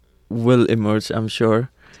will emerge, I'm sure.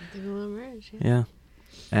 Something will emerge. Yeah.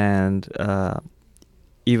 And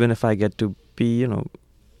even if I get to be,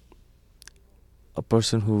 a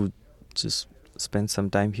person who just spends some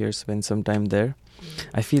time here, spends some time there,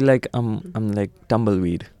 I feel like I'm like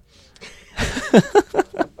tumbleweed.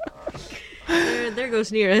 There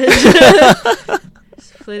goes Neeraj.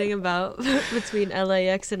 Flitting about between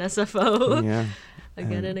LAX and SFO. Yeah.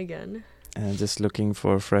 Again and again. And just looking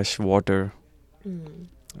for fresh water.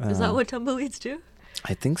 Is that what tumbleweeds do?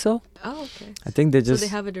 I think so. Oh, okay. I think they just... So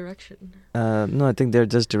they have a direction? No, I think they're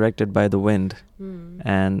just directed by the wind.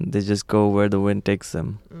 And they just go where the wind takes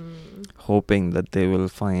them. Hoping that they will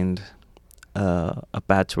find a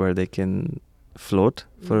patch where they can float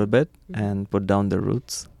for a bit and put down their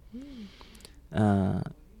roots. And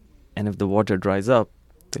if the water dries up,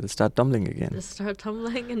 they'll start tumbling again. Just start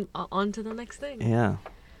tumbling and on to the next thing. Yeah.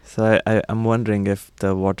 So I'm wondering if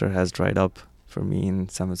the water has dried up for me in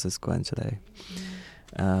San Francisco, and should I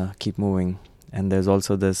keep moving. And there's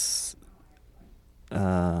also this,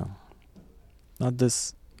 not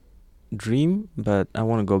this dream, but I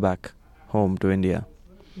want to go back home to India.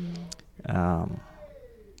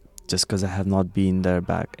 Just because I have not been there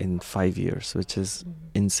back in 5 years, which is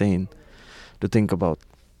insane to think about.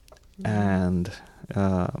 And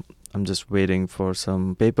I'm just waiting for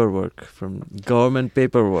some paperwork, from government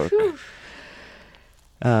paperwork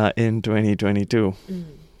in 2022.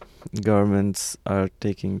 Governments are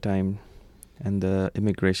taking time, and the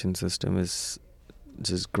immigration system is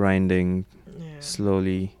just grinding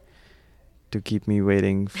slowly to keep me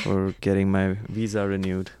waiting for getting my visa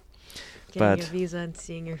renewed. Getting your visa and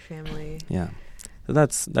seeing your family. Yeah. So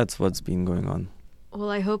that's what's been going on. Well,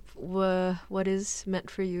 I hope what is meant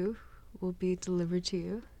for you will be delivered to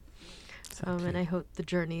you. Exactly. And I hope the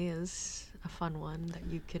journey is a fun one that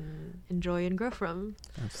you can enjoy and grow from.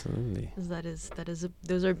 Absolutely.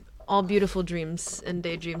 Those are all beautiful dreams and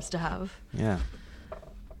daydreams to have. Yeah.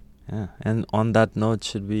 Yeah. And on that note,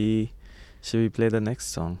 should we play the next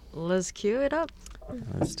song? Let's cue it up.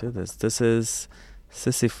 Let's do this. This is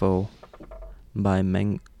Sisypho by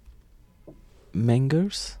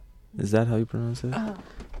Mengers? Is that how you pronounce it?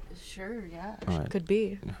 Sure, yeah. All right. Could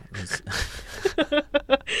be.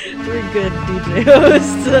 We're good DJ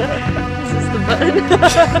hosts. This is the button.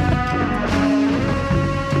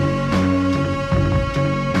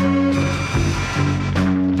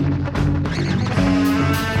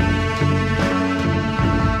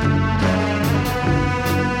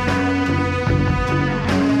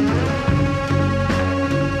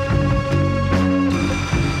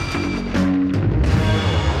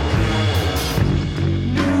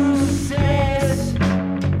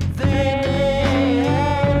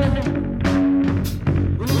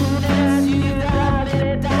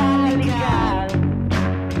 Die.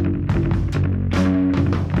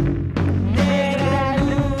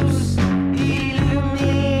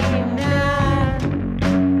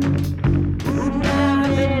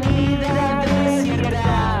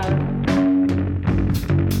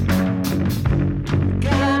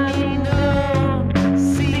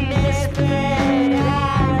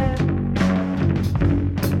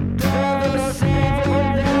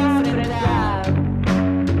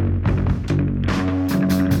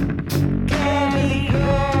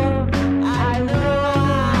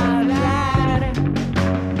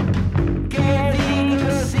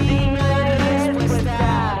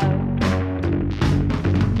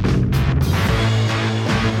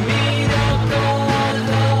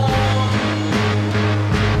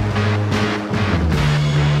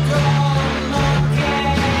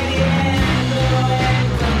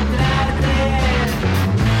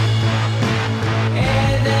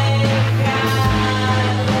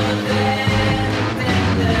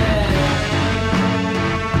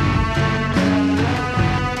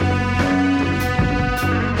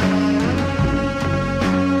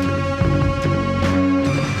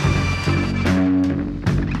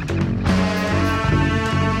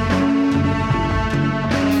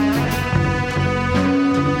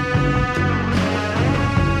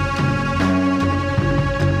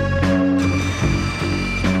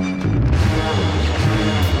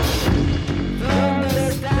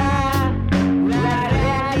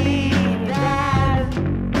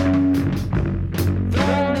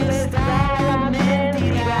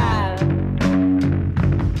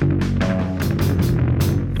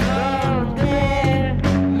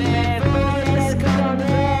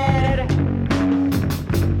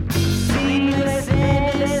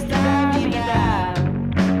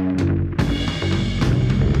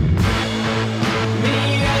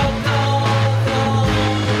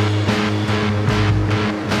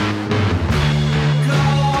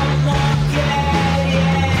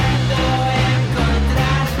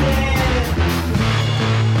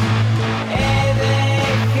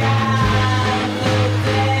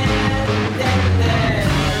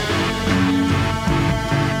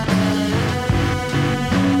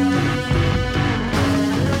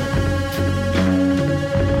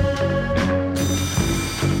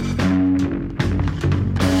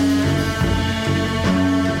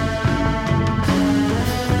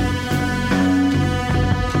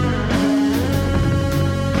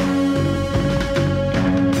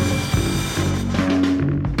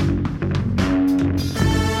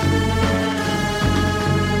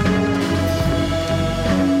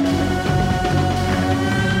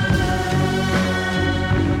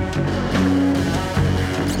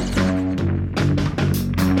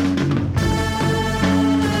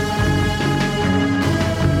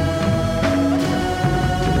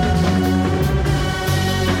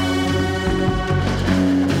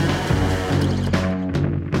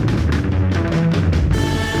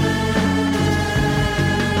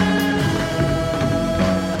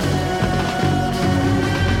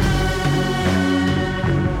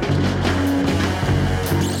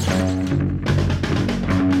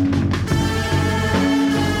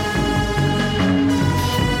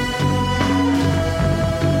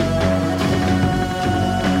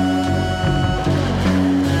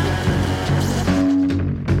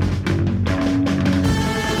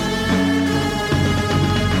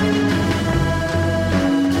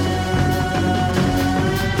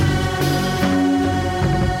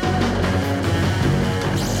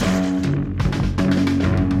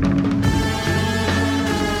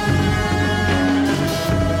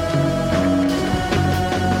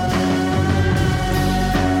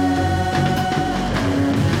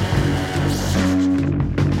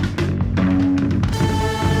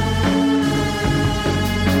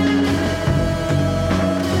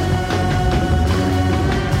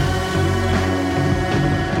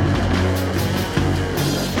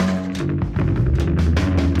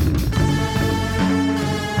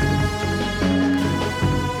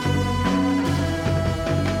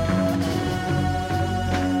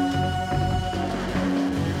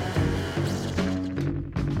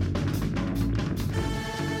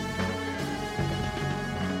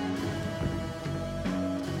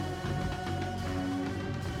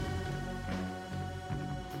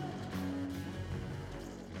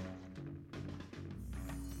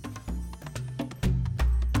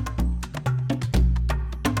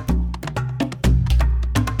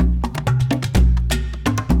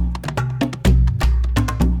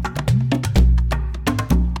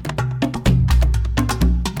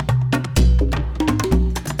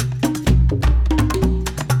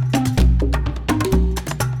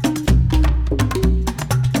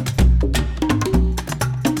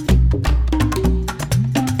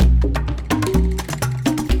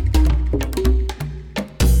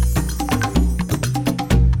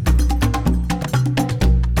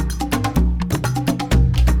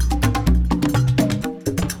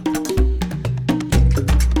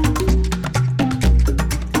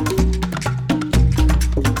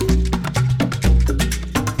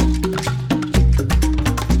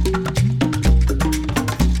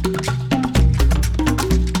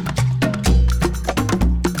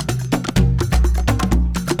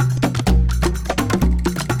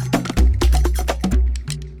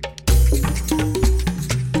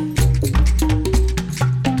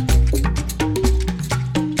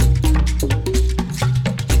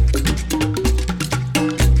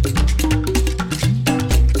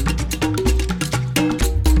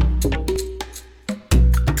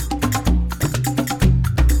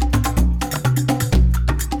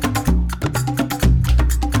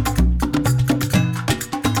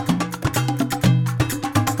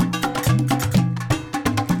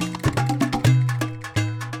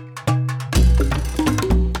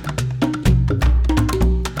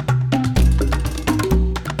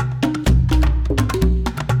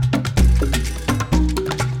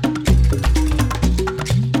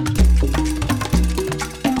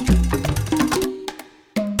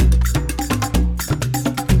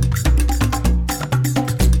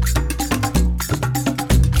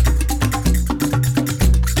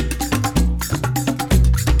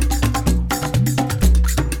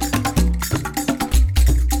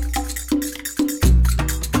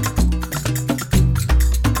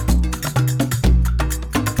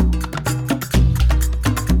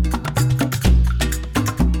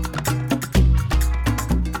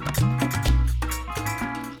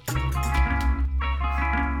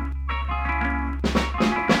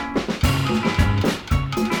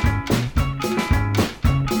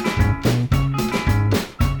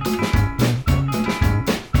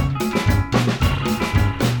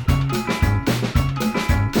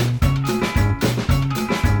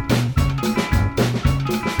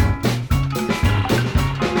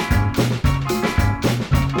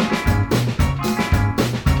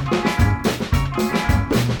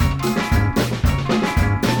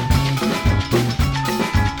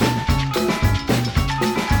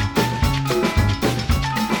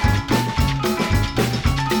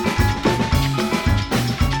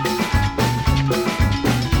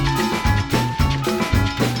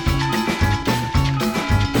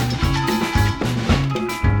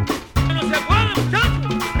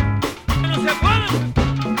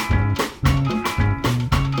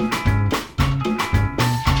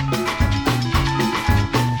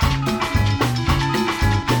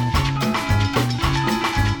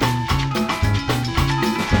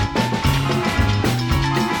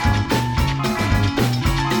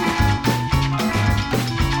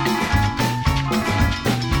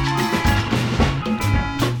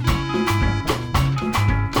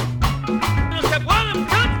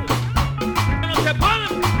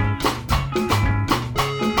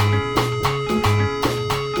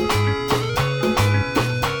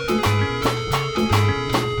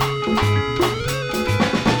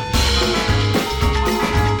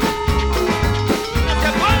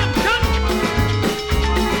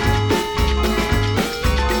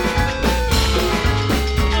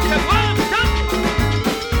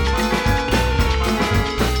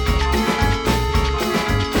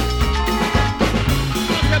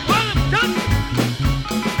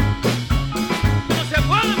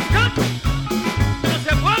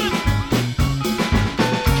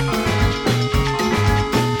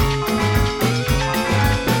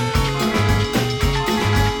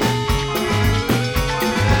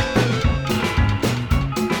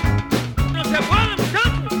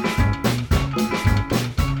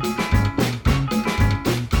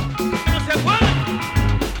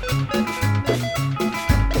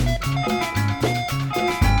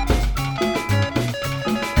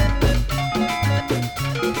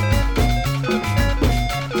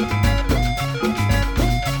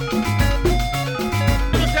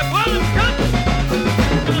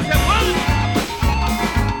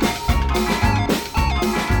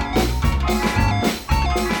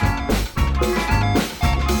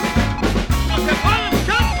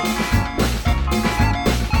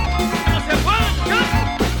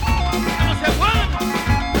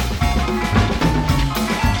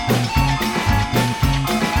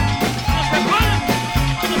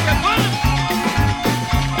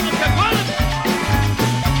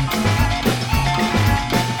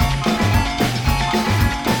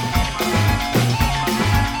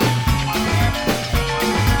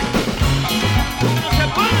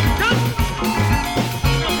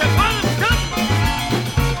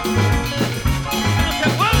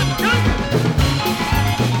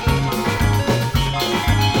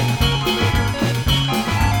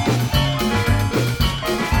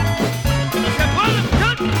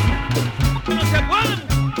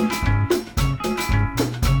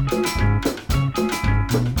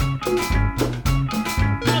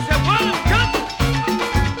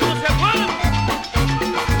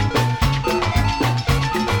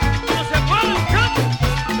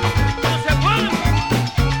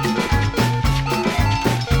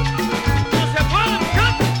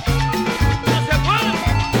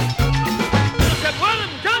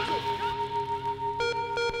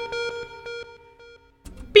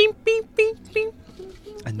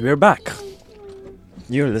 We're back.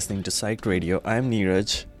 You're listening to Psych Radio. I'm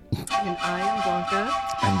Neeraj. And I am Blanca.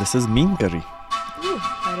 And this is Meme Curry.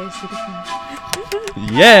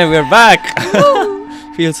 Yeah, we're back.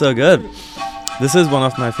 Feels so good. This is one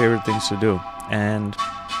of my favorite things to do, and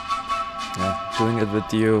doing it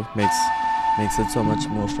with you makes it so much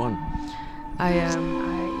more fun. I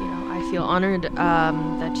feel honored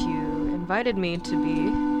that you invited me to be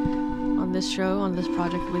on this show, on this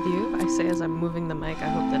project with you. I say as I'm moving the mic. I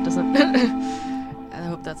hope that doesn't. I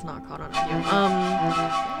hope that's not caught on audio.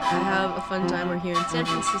 I have a fun time. We're here in San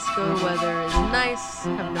Francisco. Weather is nice. I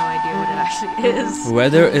have no idea what it actually is.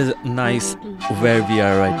 Weather is nice where we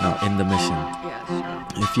are right now in the Mission. Yeah,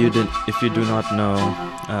 sure. If you do not know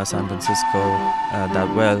San Francisco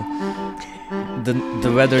that well,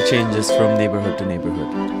 the weather changes from neighborhood to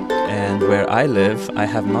neighborhood. And where I live, I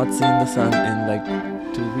have not seen the sun in like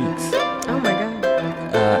 2 weeks. Oh my god.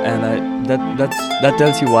 And that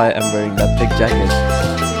tells you why I'm wearing that thick jacket.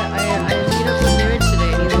 Yeah, I meet up with Neeraj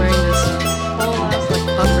today, and he's wearing this whole ass like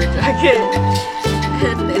puffer jacket,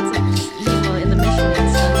 and it's like in the Mission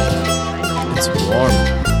it's sunny. It's warm.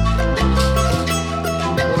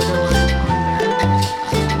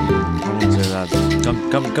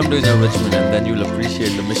 Come to Richmond, and then you'll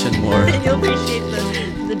appreciate the Mission more. You'll appreciate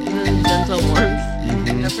the gentle warmth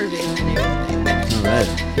that pervades the neighborhood. Alright.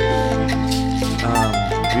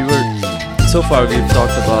 So far we've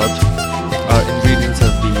talked about our ingredients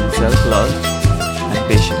of being self-love and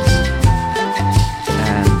patience.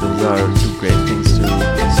 And those are two great things to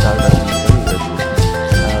start out with.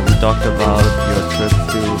 We talked about your trip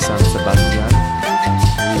to San Sebastian.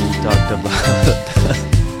 We talked about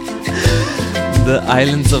the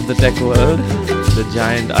islands of the tech world, the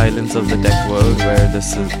giant islands of the tech world, where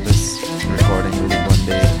this recording will one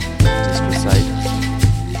day just reside.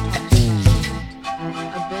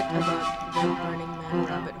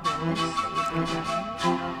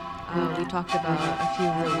 We talked about a few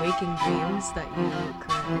of the waking dreams that you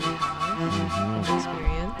currently have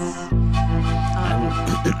experience.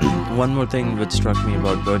 One more thing which struck me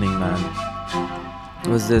about Burning Man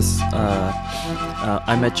was this.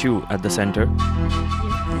 I met you at the center,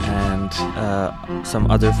 and some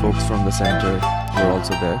other folks from the center were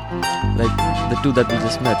also there. Like the two that we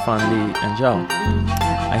just met, Fanli and Zhao.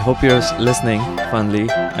 I hope you're listening, Fanli.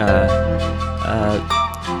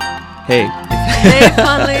 Hey. Hey,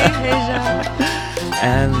 Fanli. Hey, Zhao.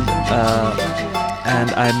 And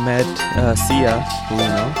I met Sia, who you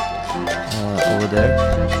know, over there.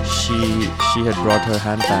 She had brought her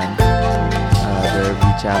handpan, where we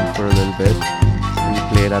jammed for a little bit. We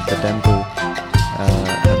played at the temple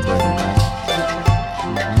at Burning Man.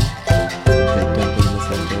 Big temple in the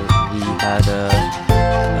center.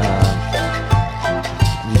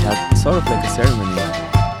 We had sort of like a ceremony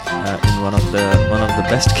in one of the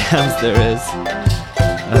best camps there is,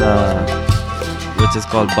 which is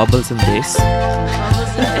called Bubbles and Bass.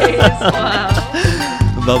 Bubbles and Bass, wow.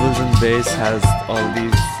 Bubbles and Bass has all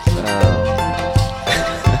these.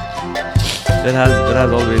 It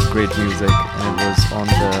has always great music, and it was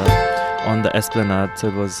on the Esplanade, so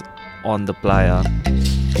it was on the playa,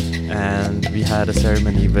 and we had a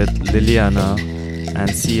ceremony with Liliana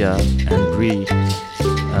and Sia and Bree,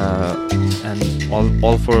 and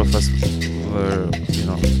all four of us were,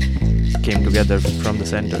 came together from the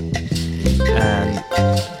center, and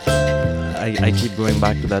I keep going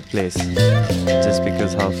back to that place just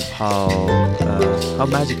because of how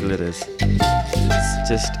magical it is. It's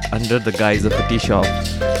just under the guise of a tea shop.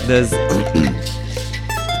 There's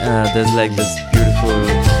like this beautiful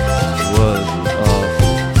world of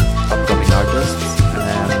upcoming artists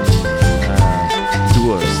and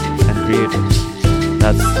doers and creators.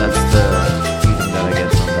 That's the feeling that I get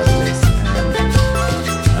from that place.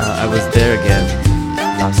 And I was there again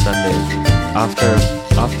last Sunday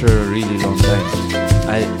after a really long time.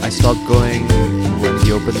 I stopped going when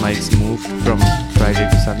the open mics moved from Friday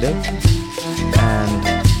to Sunday, and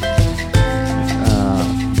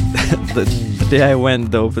the day I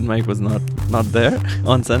went, the open mic was not there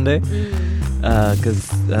on Sunday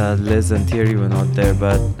because Liz and Thierry were not there,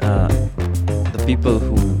 but the people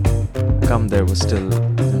who come there was still,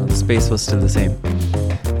 the space was still the same,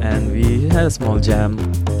 and we had a small jam,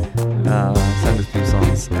 sang a few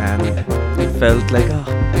songs, and it felt like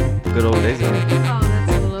good old days. Oh,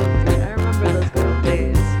 that's so lovely. I remember those good old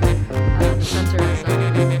days. The center is an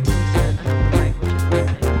open mic, which is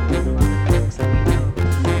one thing. A lot of folks that we know.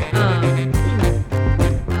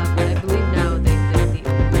 But I believe now the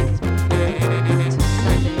open mic is moved to Sunday at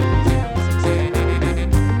 6:30.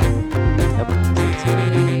 Yep. So it's a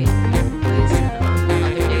really beautiful place, and on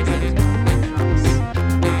other days there's workshops,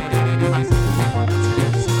 classes and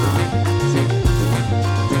performances.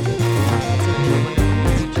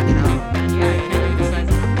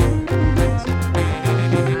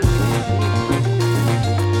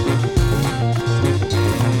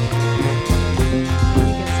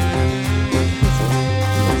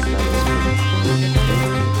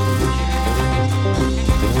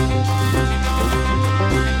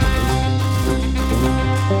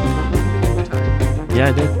 Yeah,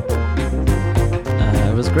 I did.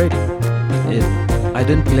 It was great. I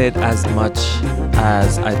didn't play it as much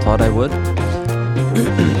as I thought I would.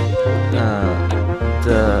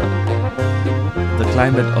 The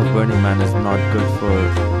climate of Burning Man is not good for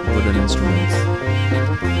wooden instruments.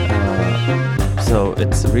 So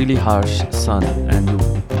it's really harsh sun, and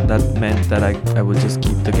that meant that I would just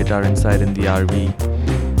keep the guitar inside in the RV,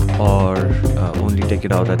 or only take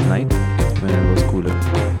it out at night when it was cooler.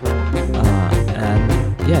 And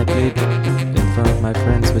yeah, I played in front of my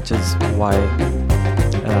friends, which is why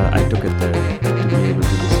I took it there, to be able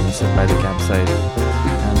to just sit by the campsite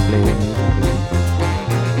and play music with people.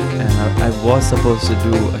 And I was supposed to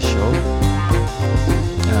do a show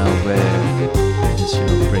where I just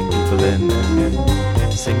bring people in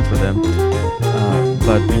and sing for them,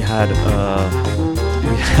 but we had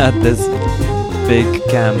this big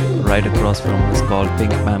camp right across from us called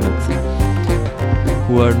Pink Mammoth,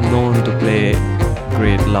 who are known to play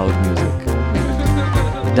great loud music,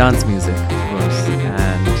 dance music, of course,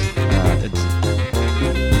 and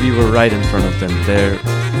we were right in front of them.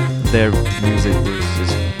 Their music was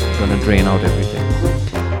just gonna drain out everything.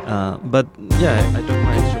 But yeah, I took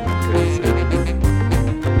my instrument because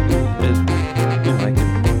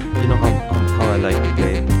how I like to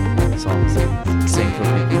play songs and sing for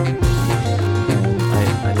people.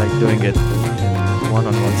 I like doing it in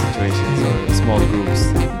one-on-one situations or small groups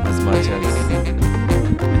as much as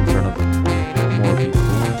in front of more people.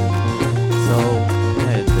 So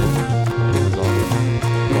yeah, it was all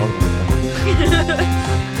of them.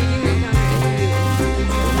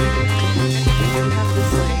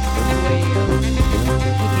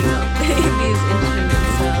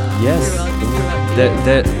 Yes,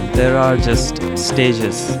 there are just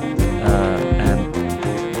stages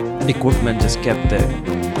and equipment just kept there.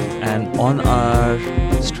 And on our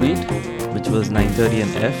street, which was 930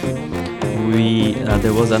 and F,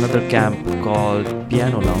 there was another camp called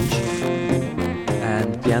Piano Lounge.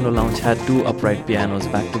 And Piano Lounge had 2 upright pianos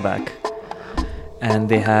back to back. And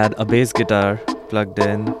they had a bass guitar plugged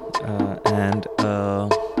in and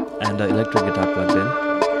an electric guitar plugged in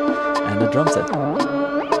and a drum set.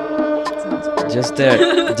 Just there,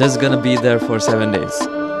 just gonna be there for 7 days.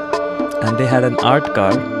 And they had an art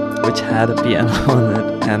car which had a piano on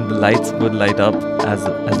it, and the lights would light up as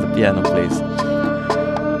the piano plays.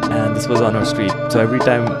 And this was on our street. So every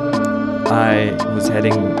time I was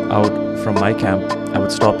heading out from my camp, I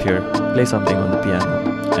would stop here, play something on the piano,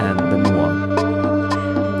 and then move on.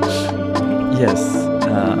 Yes,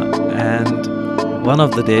 and one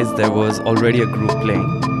of the days there was already a group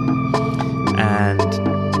playing, and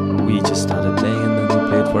we just started playing, and then we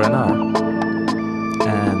played for an hour,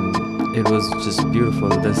 and it was just beautiful.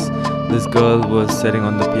 This girl was sitting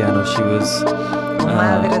on the piano. She was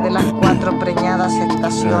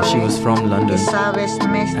she was from London,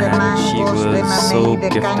 and she was so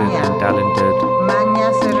gifted and talented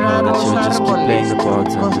that she would just keep playing the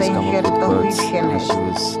chords and just come up with words, and she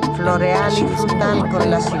was and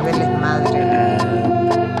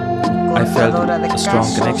I felt a strong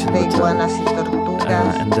connection with her.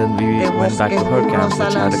 And then we went back to her camp,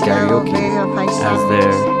 which had a karaoke as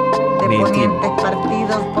their main theme.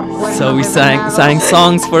 So we sang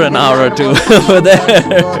songs for an hour or two over there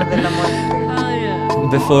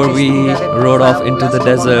before we rode off into the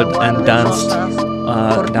desert and danced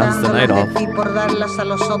the night off.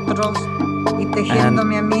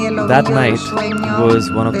 And that night was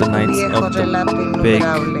one of the nights of the big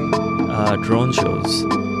drone shows.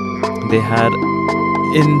 They had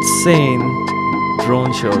insane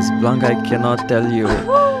drone shows. Blanca, I cannot tell you.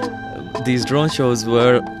 These drone shows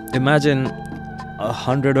were, imagine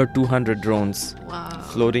 100 or 200 drones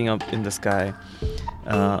floating up in the sky.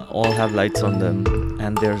 All have lights on them,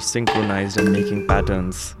 and they're synchronized and making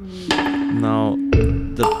patterns. Now,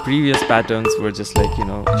 the previous patterns were just like,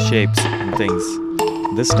 shapes and things.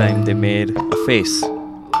 This time they made a face.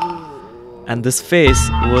 And this face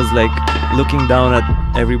was like looking down at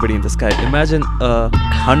everybody in the sky. Imagine a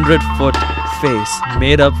 100-foot face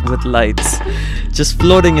made up with lights just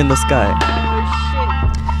floating in the sky.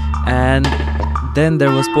 And then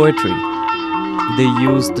there was poetry. They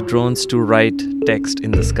used the drones to write text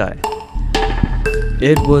in the sky.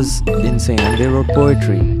 It was insane, and they wrote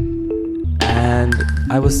poetry. And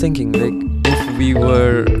I was thinking, like, if we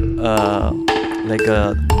were like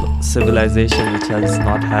a civilization which has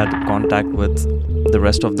not had contact with the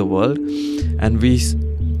rest of the world, and we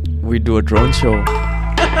do a drone show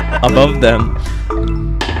above them,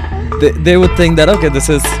 they would think that, okay, this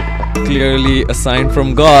is clearly a sign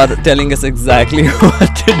from God telling us exactly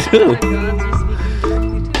what to do.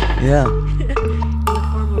 Yeah. In the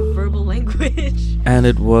form of verbal language. And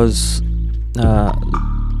it was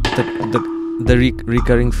the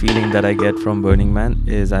recurring feeling that I get from Burning Man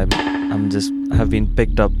is I have been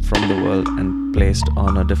picked up from the world and placed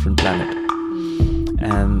on a different planet,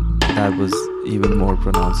 and that was even more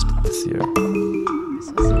pronounced this year. I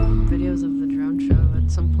saw some videos of the drone show.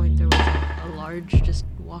 At some point, there was a large, just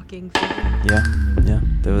walking figure. Yeah.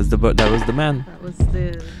 That was the man. That was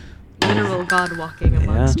the mineral god walking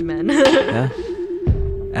amongst men. Yeah.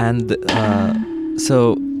 And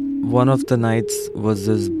so one of the nights was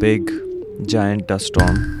this big, giant dust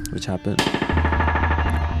storm, which happened.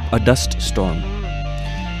 A dust storm.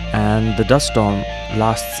 And the dust storm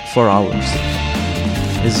lasts for hours.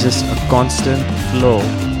 It's just a constant flow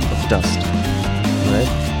of dust, right?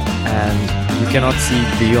 And you cannot see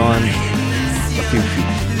beyond a few feet.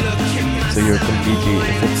 So you're completely,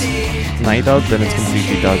 if it's night out, then it's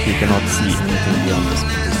completely dark. You cannot see anything beyond this.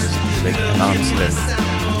 It's just like an arm's length,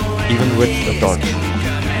 even with a torch.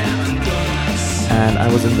 And I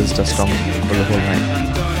was in this dust storm for the whole night.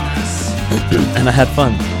 And I had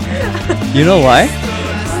fun. You know why?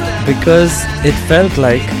 Because it felt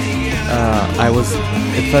like I was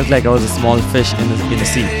a small fish in a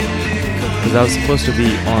sea. Because I was supposed to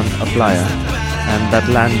be on a playa, and that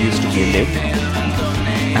land used to be a lake.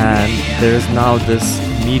 And there is now this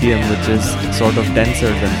medium which is sort of denser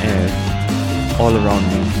than air all around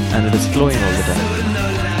me, and it is flowing all the time.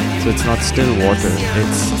 So it's not still water,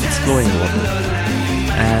 it's flowing water.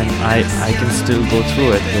 And I can still go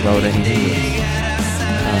through it without any hindrance.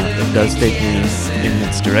 It does take me in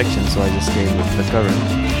its direction, so I just stay with the current.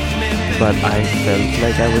 But I felt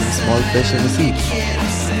like I was a small fish in the sea,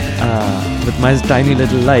 with my tiny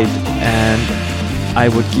little light, and I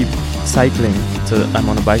would keep cycling. So I'm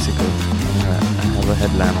on a bicycle, and I have a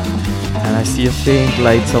headlamp, and I see a faint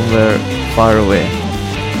light somewhere far away,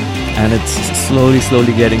 and it's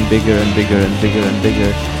slowly getting bigger and bigger and bigger and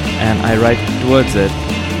bigger, and I ride towards it.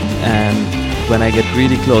 And when I get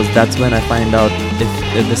really close, that's when I find out if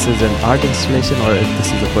this is an art installation or if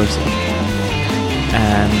this is a person.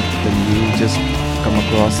 And then you just come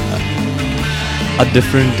across a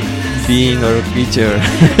different being or a creature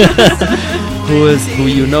who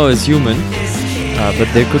you know is human, but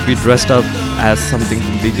they could be dressed up as something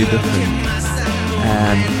completely different.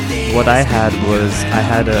 And what I had was I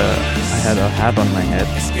had a hat on my head,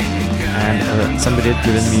 and somebody had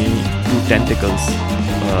given me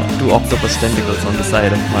two octopus tentacles on the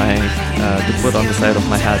side of my to put on the side of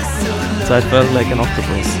my hat. So I felt like an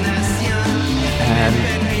octopus. And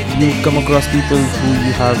you come across people who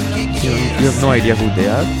you have no idea who they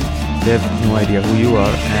are. They have no idea who you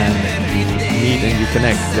are, and you meet and you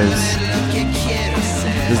connect. There's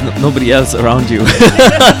nobody else around you.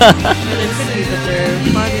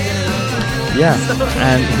 Yeah,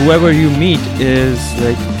 and whoever you meet is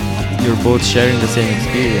like you're both sharing the same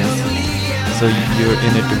experience. So you're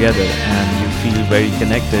in it together, and you feel very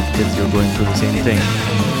connected because you're going through the same thing.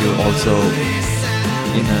 You're also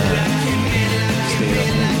in a state of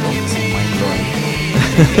mind-blowing.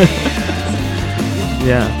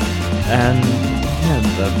 Yeah, and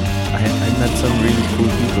I met some really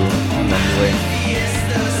cool people along the way.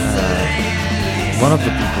 One of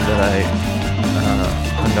the people that I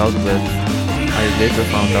hung out with, I later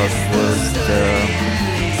found out was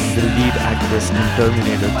the lead actress in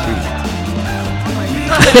Terminator 3.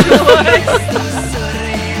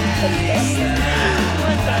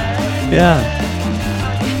 Yeah,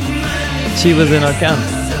 she was in our camp.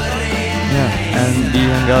 Yeah, and we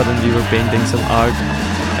hung out and we were painting some art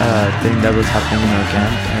thing that was happening in our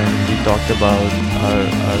camp, and we talked about our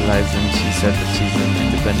lives, and she said that she's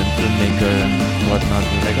an independent filmmaker and whatnot.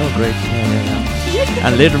 We were like, oh great, yeah.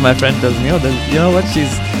 And later my friend tells me, oh, you know what,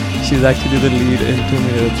 she's actually the lead in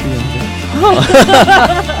Terminator 3.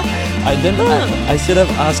 And oh. I should have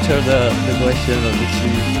asked her the question of if she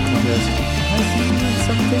has seen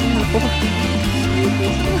something before.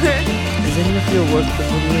 Is any of your work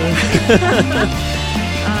familiar?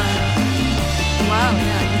 Wow, yeah.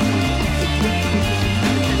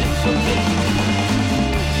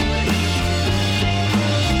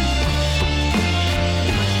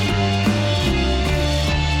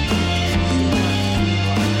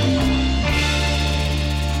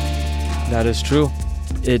 That is true.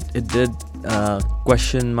 It did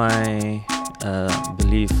question my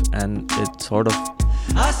belief, and it sort of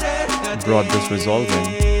brought this resolving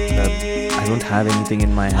that I don't have anything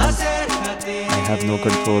in my hands. I have no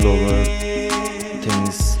control over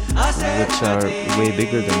things which are way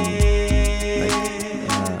bigger than me, like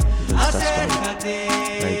this dust storm,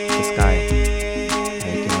 like the sky. I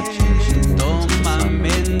cannot change the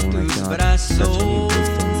movements of the sun or the moon. I cannot touch any of those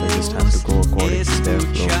things. I just have to go according to their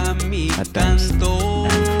flow at times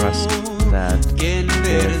and trust that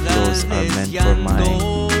their flows are meant for my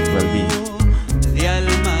well-being.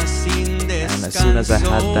 And as soon as I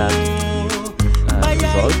had that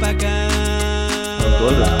resolved, I was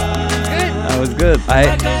golden. Good. I was good. I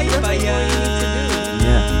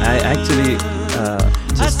actually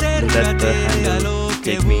just let the handle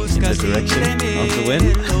take me in the direction of the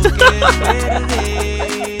wind.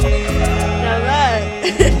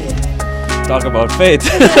 Talk about faith.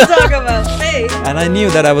 Talk about faith. And I knew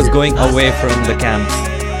that I was going away from the camps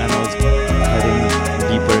and I was heading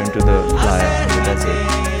deeper into the playa in the desert,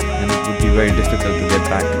 and it would be very difficult to get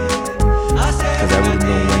back because I wouldn't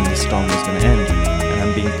know when the storm was going to end, and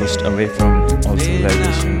I'm being pushed away from all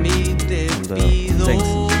civilization, all the things.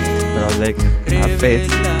 But I was like, I have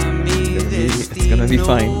faith, it's gonna be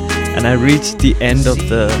fine. And I reached the end of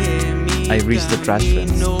the trash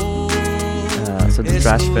fence. So the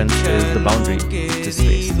trash fence is the boundary of this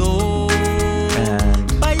space. And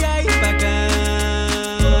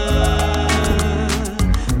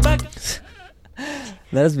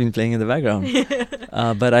that has been playing in the background.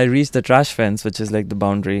 But I reached the trash fence, which is like the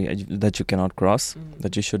boundary that you cannot cross,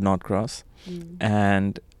 that you should not cross.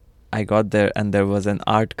 And I got there, and there was an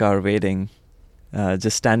art car waiting,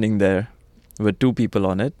 just standing there with two people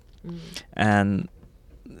on it. And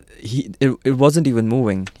it wasn't even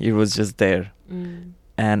moving. He was just there.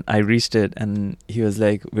 And I reached it, and he was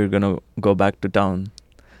like, we're gonna go back to town.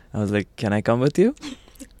 I was like, can I come with you?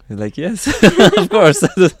 He's like, yes, of course.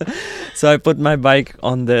 So I put my bike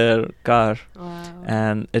on their car. Wow.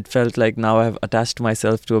 And it felt like now I've attached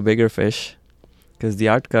myself to a bigger fish, because the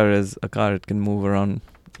art car is a car, it can move around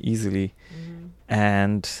easily.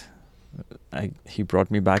 And he brought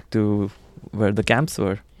me back to where the camps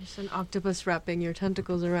were. There's an octopus wrapping your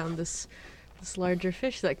tentacles around this larger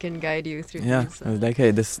fish that can guide you through. Yeah, these, I was like,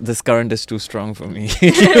 hey, this current is too strong for me.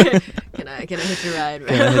 Can I hitch a ride?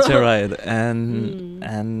 Can I hitch a ride?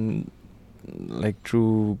 And like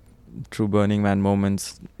true Burning Man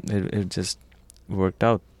moments, it just worked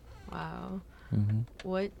out. Wow. Mm-hmm.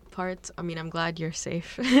 What parts? I mean, I'm glad you're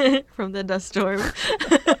safe from the dust storm.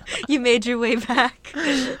 You made your way back.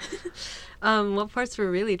 What parts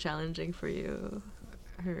were really challenging for you?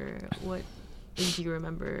 Or what do you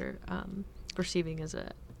remember perceiving as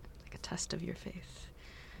a test of your faith?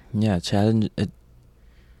 Yeah,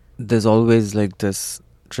 there's always like this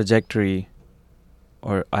trajectory,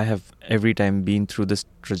 or I have every time been through this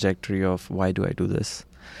trajectory of, why do I do this?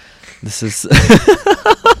 This is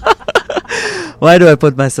why do I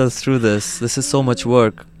put myself through this? This is so much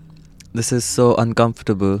work. This is so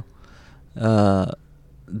uncomfortable.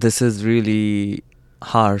 This is really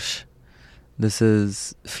harsh. This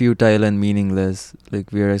is futile and meaningless.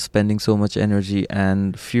 Like, we are spending so much energy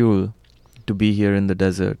and fuel to be here in the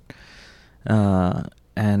desert.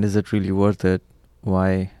 And is it really worth it?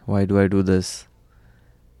 Why do I do this?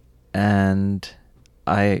 And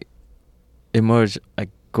I emerge, I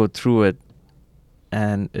go through it,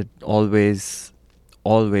 and it always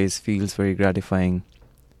feels very gratifying.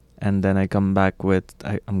 And then I come back with,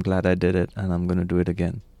 I'm glad I did it, and I'm going to do it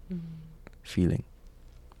again. Feeling.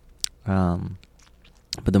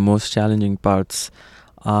 But the most challenging parts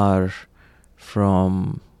are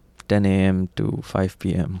from 10 a.m. to 5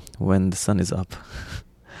 p.m. when the sun is up.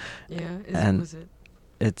 Yeah,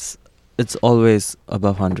 it's always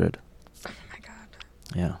above 100. Oh my God.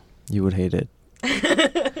 Yeah, you would hate it.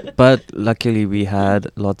 But luckily we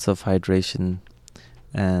had lots of hydration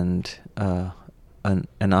and an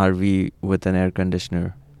RV with an air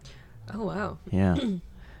conditioner. Oh wow. Yeah.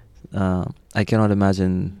 I cannot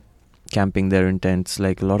imagine camping there in tents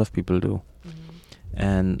like a lot of people do.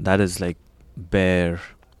 And that is like bare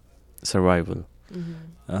survival.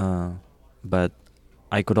 But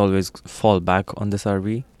I could always fall back on this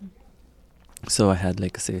RV. So I had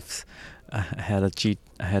like I had a cheat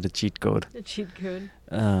code. A cheat code.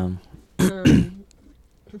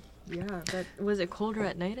 Yeah, was it colder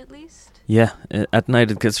at night at least? Yeah, at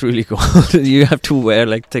night it gets really cold. You have to wear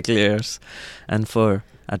like thick layers and fur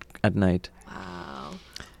at night. Wow.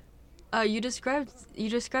 You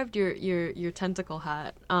described your tentacle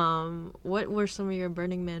hat. What were some of your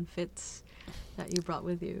Burning Man fits that you brought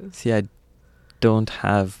with you? See, I don't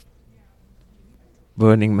have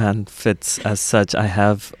Burning Man fits as such. I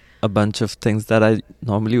have a bunch of things that I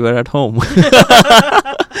normally wear at home.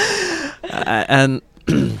 And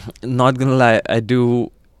not gonna lie, I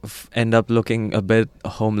do end up looking a bit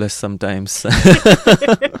homeless sometimes.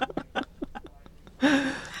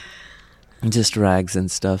 Just rags and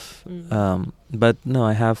stuff. But no,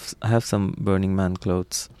 I have some Burning Man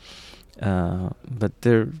clothes. But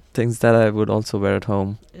they're things that I would also wear at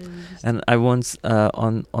home. And I once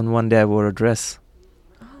on one day I wore a dress.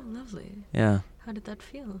 Oh, lovely. Yeah. How did that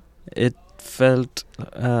feel? It felt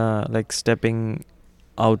like stepping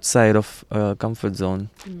outside of a comfort zone,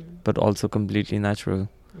 but also completely natural.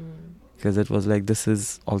 Because it was like, this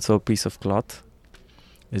is also a piece of cloth.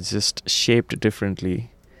 It's just shaped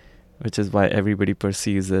differently, which is why everybody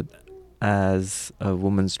perceives it as a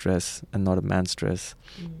woman's dress and not a man's dress.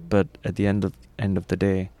 But at the end of the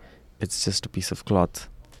day, it's just a piece of cloth.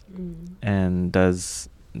 And does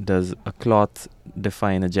a cloth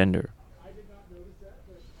define a gender?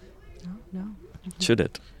 No. Should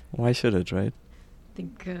it? Why should it, right? I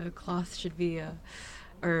think cloth should be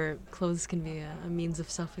or clothes can be a means of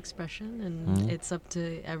self-expression, and it's up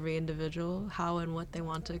to every individual how and what they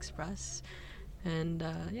want to express. And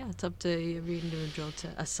it's up to every individual to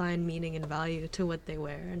assign meaning and value to what they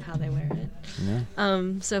wear and how they wear it. Yeah.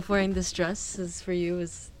 So if wearing this dress is for you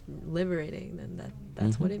is liberating, then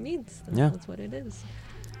that's what it means. That's what it is.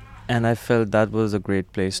 And I felt that was a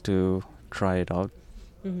great place to try it out,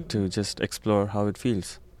 to just explore how it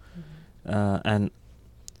feels. And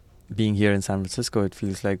being here in San Francisco, it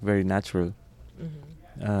feels like very natural.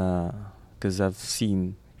 Because I've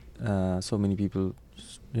seen so many people,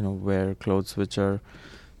 wear clothes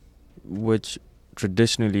which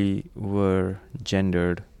traditionally were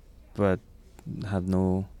gendered, but have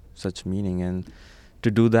no such meaning. And to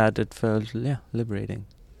do that, it felt liberating.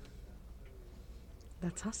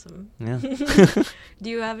 That's awesome. Yeah. Do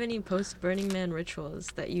you have any post-Burning Man rituals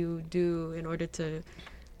that you do in order to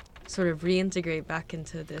sort of reintegrate back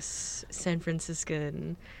into this San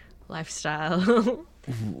Franciscan lifestyle?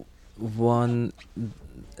 One,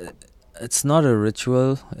 it's not a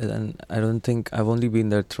ritual, and I don't think, I've only been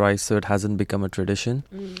there thrice, so it hasn't become a tradition.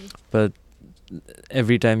 But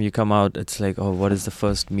every time you come out, it's like, oh, what is the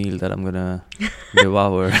first meal that I'm gonna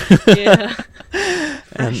devour? Yeah.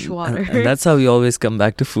 Fresh water. And that's how we always come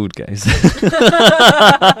back to food, guys.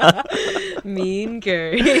 Mean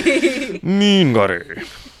curry. Mean curry.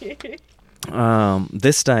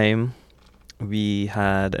 This time we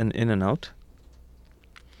had an In-N-Out.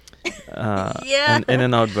 An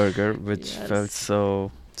In-N-Out burger, which felt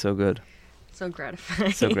so good. So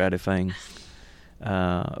gratifying. So gratifying.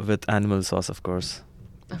 With animal sauce, of course.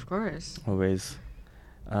 Of course. Always.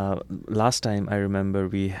 Last time I remember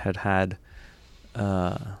we had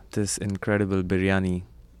this incredible biryani.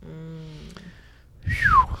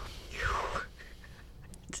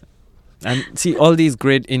 And see, all these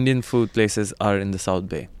great Indian food places are in the South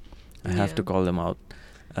Bay. I have to call them out.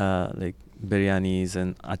 Like biryanis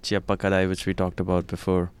and Achiyappa Kadai, which we talked about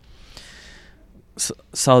before.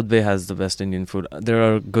 South Bay has the best Indian food. There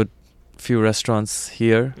are good few restaurants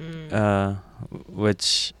here,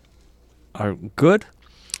 which are good,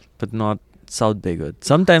 but not South Bay good.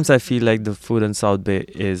 Sometimes I feel like the food in South Bay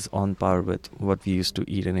is on par with what we used to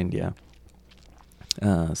eat in India.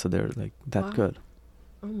 So they're like that good.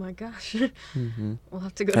 Oh my gosh. We'll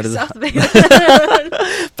have to go to South Bay.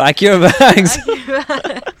 Pack your bags.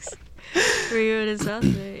 We go to South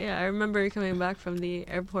Bay. Yeah, I remember coming back from the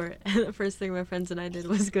airport, and the first thing my friends and I did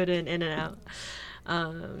was go to an In-N-Out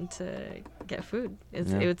to get food.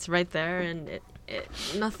 It's right there, and it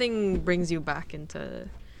nothing brings you back into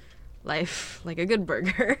life like a good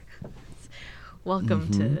burger.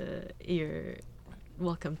 Welcome to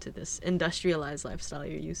this industrialized lifestyle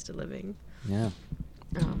you're used to living. Yeah.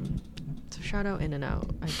 So shout out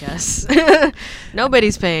In-N-Out, I guess.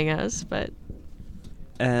 Nobody's paying us, but.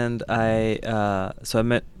 And I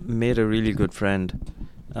made a really good friend.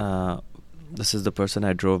 This is the person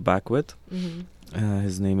I drove back with.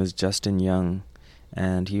 His name is Justin Young,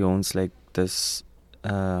 and he owns like this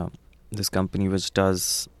company which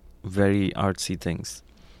does very artsy things.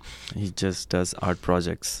 He just does art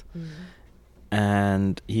projects,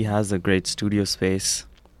 and he has a great studio space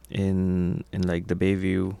in like the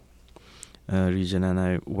Bayview region. And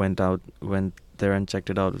I went there and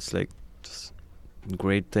checked it out. It's like just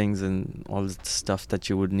great things and all the stuff that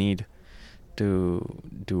you would need to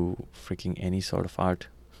do freaking any sort of art.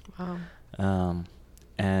 Wow.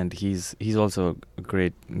 And he's also a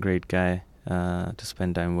great guy to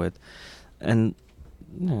spend time with, and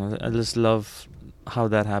I just love how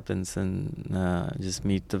that happens, and just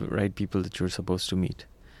meet the right people that you're supposed to meet.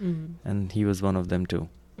 And he was one of them too.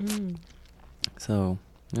 So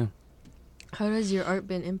yeah. How has your art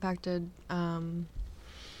been impacted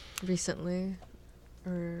recently,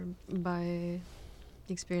 or by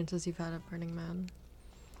the experiences you've had at Burning Man?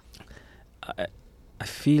 I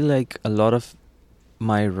feel like a lot of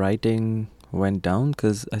my writing went down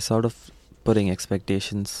because I sort of putting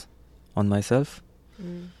expectations on myself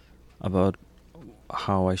about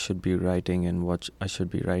how I should be writing and what I should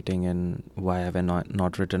be writing and why have I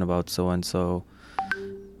not written about so and so.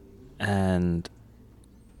 and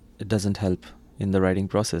it doesn't help in the writing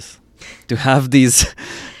process to have these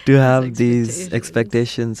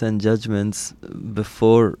expectations and judgments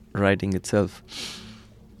before writing itself.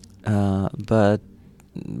 But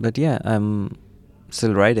yeah, I'm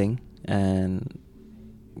still writing, and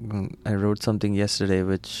I wrote something yesterday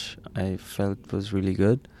which I felt was really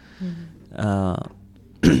good.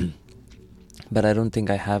 But I don't think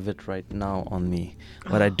I have it right now on me.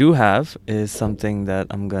 What I do have is something that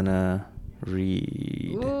I'm gonna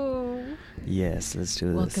read. Ooh. Yes, let's do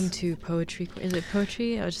this. Welcome to Poetry. Is it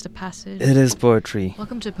poetry or just a passage? It is poetry.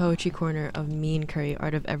 Welcome to Poetry Corner of Mean Curry,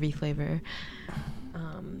 Art of Every Flavor.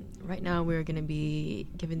 Right now we're going to be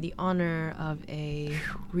given the honor of a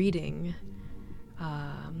reading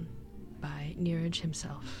by Neeraj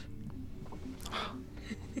himself.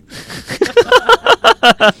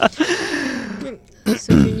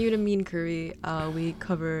 So if you're new to Mean Curry, we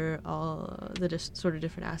cover all the sort of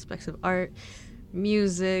different aspects of art,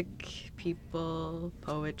 music, people,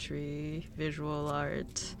 poetry, visual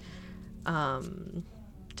art,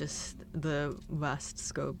 just the vast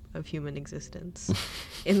scope of human existence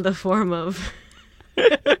in the form of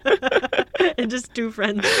just two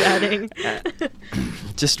friends chatting.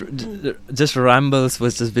 just rambles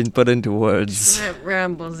which has been put into words.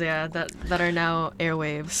 Rambles, yeah, that are now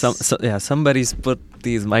airwaves. Somebody's put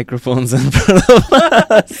these microphones in front of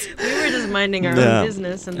us. We were just minding our own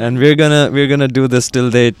business, and we're gonna do this till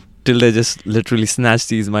they just literally snatch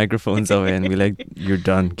these microphones away and be like, "You're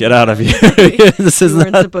done. Get out of here." This is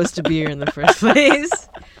weren't supposed to be here in the first place.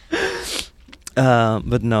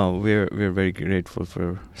 But no, we're very grateful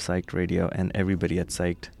for Psyched Radio and everybody at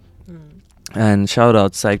Psyched. And shout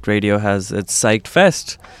out, Psyched Radio has its Psyched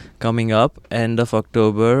Fest coming up end of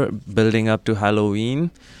October, building up to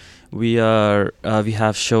Halloween. We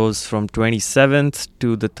have shows from 27th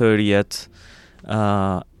to the 30th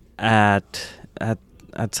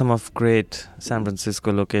at some of great San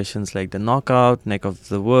Francisco locations like the Knockout, Neck of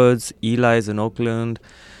the Woods, Eli's in Oakland,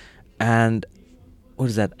 and what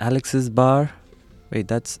is that, Alex's Bar? Wait,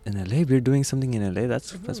 that's in LA? We're doing something in LA?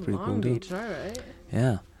 That's pretty cool. Long Beach, all right.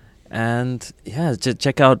 Yeah. And yeah,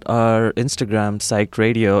 check out our Instagram, Psyched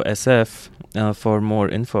Radio SF, for more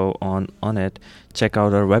info on it. Check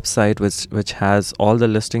out our website, which has all the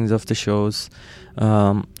listings of the shows,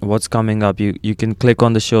 what's coming up. You can click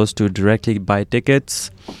on the shows to directly buy tickets.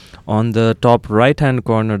 On the top right-hand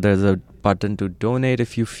corner, there's a button to donate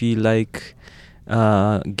if you feel like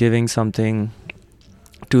giving something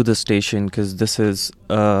to the station, because this is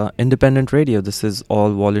independent radio. This is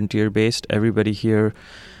all volunteer-based. Everybody here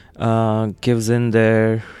gives in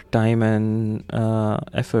their time and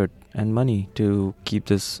effort and money to keep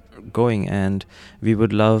this going, and we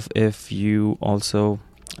would love if you also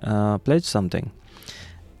pledge something.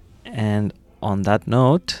 And on that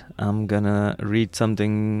note, I'm gonna read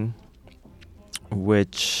something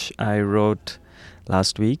which I wrote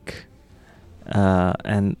last week,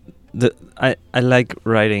 and I like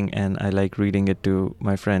writing and I like reading it to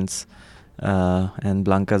my friends. And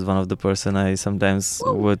Blanca's one of the person I sometimes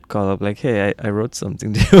would call up like, hey, I wrote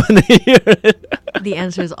something. Do you want to hear it? The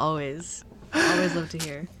answer is always love to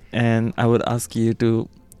hear. And I would ask you to,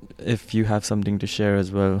 if you have something to share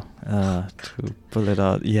as well, to pull it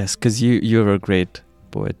out. Yes, because you're a great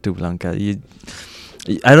poet too, Blanca.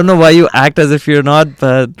 I don't know why you act as if you're not,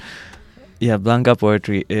 but yeah, Blanca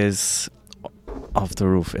poetry is off the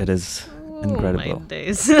roof. It is incredible. My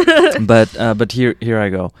days. But here I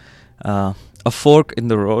go. A fork in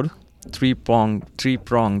the road,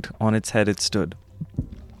 three-pronged on its head it stood.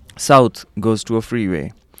 South goes to a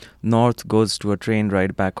freeway. North goes to a train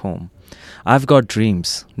ride back home. I've got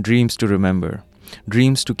dreams to remember,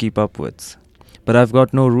 dreams to keep up with. But I've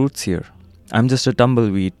got no roots here. I'm just a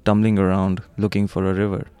tumbleweed tumbling around looking for a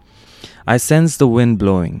river. I sense the wind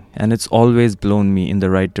blowing, and it's always blown me in the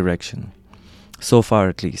right direction. So far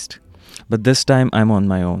at least. But this time I'm on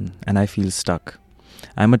my own, and I feel stuck.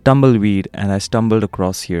 I'm a tumbleweed, and I stumbled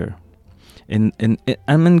across here.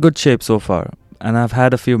 I'm in good shape so far, and I've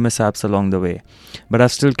had a few mishaps along the way, but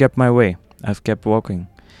I've still kept my way. I've kept walking.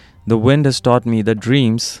 The wind has taught me that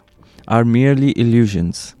dreams are merely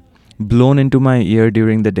illusions, blown into my ear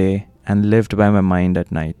during the day and lived by my mind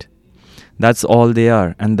at night. That's all they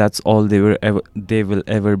are, and that's all they will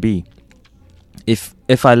ever be.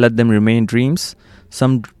 If I let them remain dreams,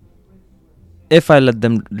 they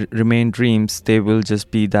will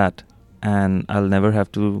just be that, and I'll never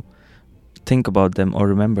have to think about them or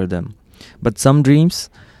remember them. But some dreams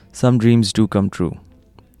do come true.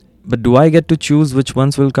 But do I get to choose which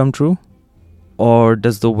ones will come true? Or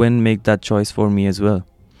does the wind make that choice for me as well?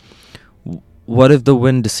 What if the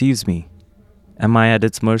wind deceives me Am I at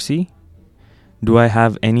its mercy? Do I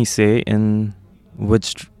have any say in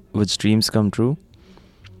which dreams come true?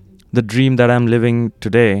 The dream that I'm living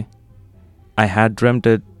today, I had dreamt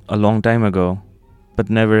it a long time ago, but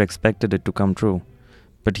never expected it to come true.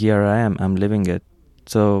 But here I am, I'm living it.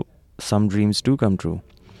 So some dreams do come true.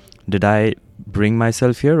 Did I bring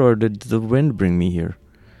myself here, or did the wind bring me here?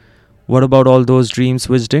 What about all those dreams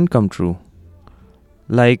which didn't come true?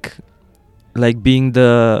 Like being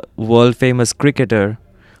the world famous cricketer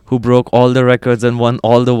who broke all the records and won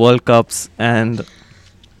all the World Cups and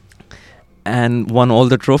won all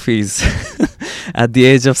the trophies at the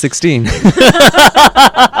age of 16. What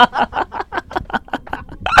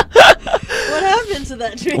happened to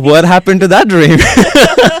that dream? What happened to that dream?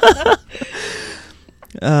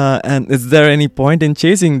 And is there any point in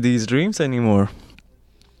chasing these dreams anymore?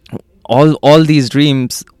 All these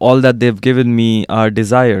dreams, all that they've given me are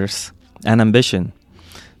desires and ambition.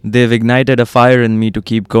 They've ignited a fire in me to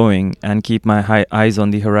keep going and keep my eyes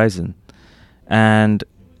on the horizon. And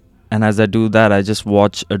as I do that, I just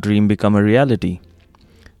watch a dream become a reality.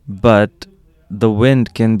 But the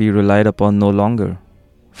wind can be relied upon no longer,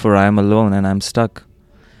 for I am alone and I'm stuck.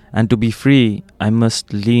 And to be free, I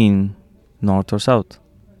must lean north or south.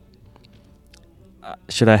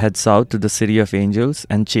 Should I head south to the city of angels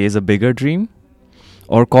and chase a bigger dream?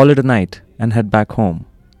 Or call it a night and head back home?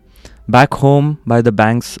 Back home by the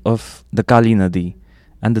banks of the Kali Nadi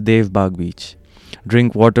and the Dev Bagh beach.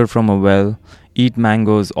 Drink water from a well, eat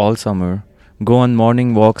mangoes all summer, go on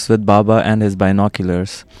morning walks with Baba and his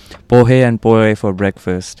binoculars, pohe and pohe for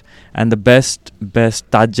breakfast, and the best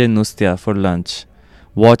tajje nustya for lunch.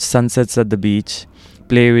 Watch sunsets at the beach,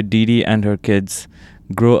 play with Didi and her kids,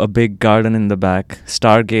 grow a big garden in the back,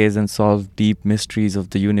 stargaze and solve deep mysteries of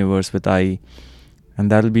the universe with Ai.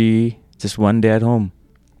 And that'll be just one day at home.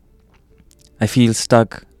 I feel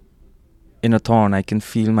stuck in a thorn. I can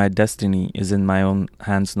feel my destiny is in my own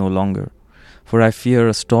hands no longer. For I fear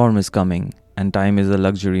a storm is coming and time is a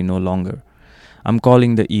luxury no longer. I'm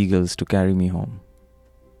calling the eagles to carry me home.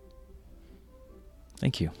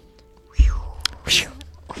 Thank you.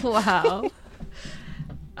 Wow.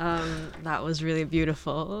 That was really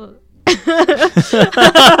beautiful. What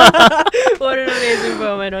an amazing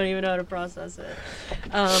poem. I don't even know how to process it.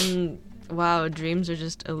 Wow, dreams are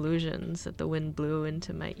just illusions that the wind blew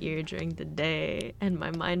into my ear during the day and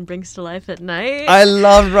my mind brings to life at night. I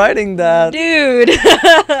loved writing that. Dude.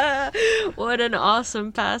 What an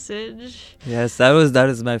awesome passage. Yes, that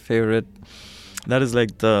is my favorite. That is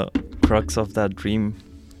like the crux of that dream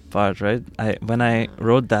part, right? When I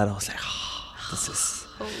wrote that, I was like, this is...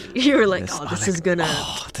 You were like, this is gonna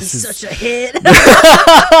be such a hit.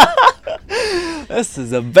 This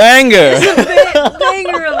is a banger. It's a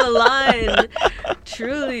banger of a line.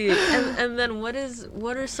 Truly. And then what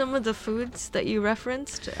are some of the foods that you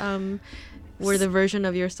referenced? Were the version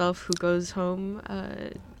of yourself who goes home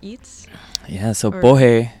eats? Yeah, so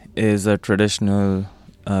pohe is a traditional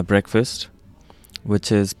breakfast,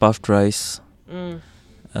 which is puffed rice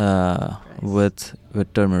with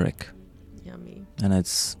turmeric. Yummy. And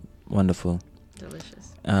it's wonderful.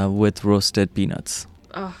 Delicious. With roasted peanuts.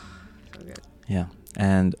 Oh, so good. Yeah,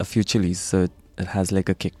 and a few chilies, so it has like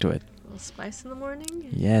a kick to it. A little spice in the morning.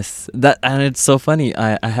 Yes, and it's so funny.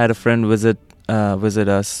 I had a friend visit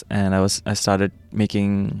us, and I started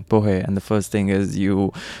making pohe, and the first thing is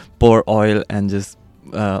you pour oil and just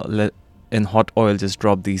let in hot oil just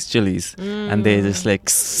drop these chilies, and they just like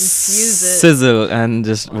sizzle and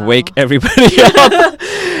just wake everybody up.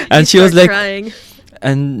 And she was like crying.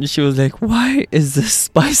 And she was like, why is this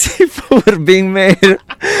spicy food being made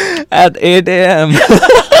at 8 a.m.?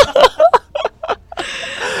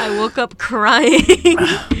 I woke up crying.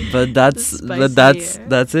 But that's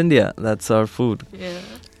India. That's our food.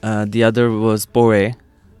 Yeah. The other was pohe,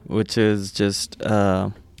 which is just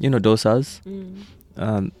dosas.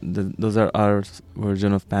 Those are our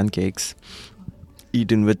version of pancakes,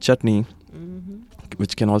 eaten with chutney,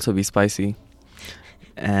 which can also be spicy.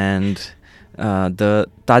 And the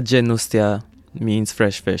tajje nustya means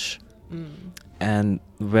fresh fish. And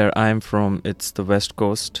where I'm from, it's the west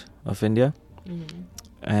coast of India.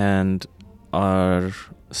 And our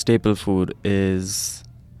staple food is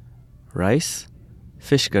rice,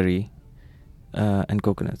 fish curry, and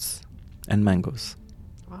coconuts and mangoes.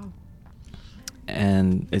 Wow.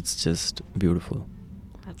 And it's just beautiful.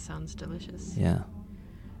 That sounds delicious. Yeah.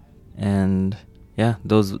 And yeah,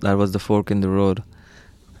 that was the fork in the road,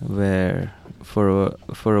 where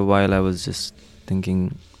for a while I was just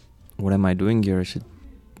thinking, what am I doing here? I should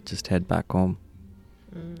just head back home.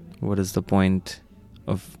 What is the point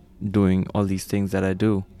of doing all these things that I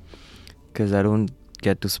do? Because I don't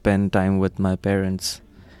get to spend time with my parents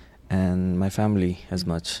and my family as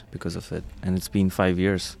much because of it. And it's been 5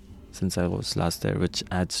 years since I was last there, which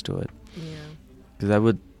adds to it. Yeah. Because I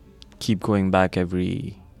would keep going back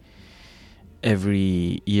every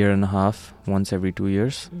year and a half, once every 2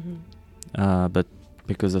 years. But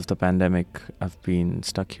because of the pandemic, I've been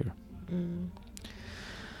stuck here.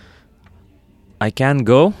 I can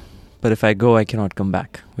go, but if I go, I cannot come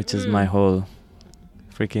back, which is my whole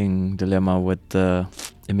freaking dilemma with the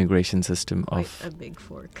immigration system. Quite a big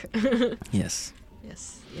fork. Yes.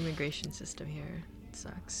 Yes, the immigration system here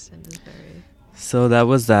sucks and is very... So that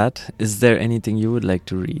was that. Is there anything you would like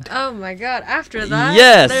to read? Oh my god, after that?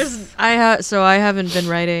 Yes! I haven't been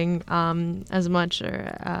writing as much,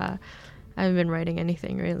 or I haven't been writing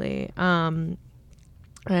anything really.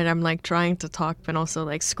 And I'm like trying to talk, but also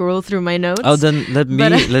like scroll through my notes. Oh, then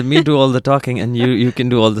let me do all the talking, and you can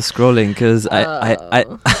do all the scrolling, because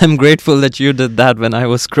I'm grateful that you did that when I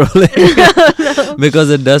was scrolling. No. Because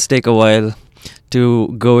it does take a while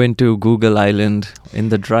to go into Google Island in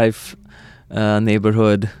the Drive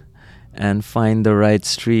neighborhood and find the right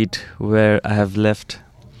street where I have left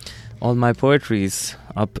all my poetries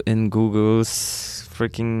up in Google's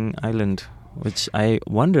freaking island, which I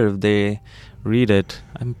wonder if they read it.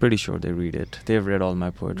 I'm pretty sure they read it. They've read all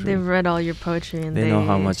my poetry. They've read all your poetry, and they know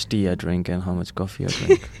how much tea I drink and how much coffee I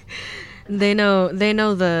drink. They know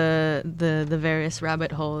the various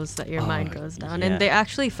rabbit holes that your mind goes down, and they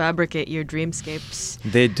actually fabricate your dreamscapes.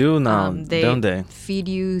 They do now, don't they? Feed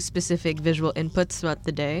you specific visual inputs throughout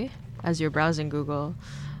the day as you're browsing Google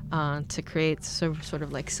to create sort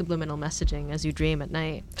of like subliminal messaging as you dream at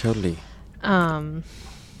night. Totally. I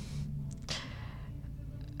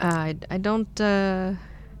don't. I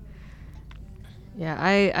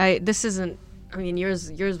this isn't. I mean,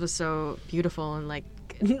 yours was so beautiful and like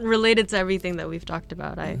related to everything that we've talked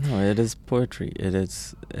about. No, it is poetry.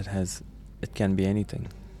 It can be anything.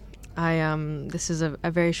 This is a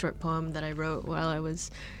very short poem that I wrote while I was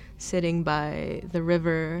sitting by a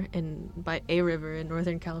river in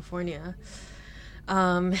Northern California.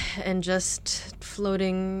 And just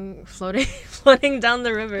floating down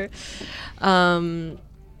the river.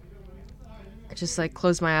 I just like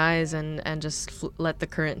closed my eyes and just let the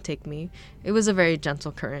current take me. It was a very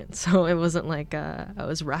gentle current, so it wasn't like I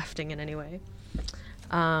was rafting in any way.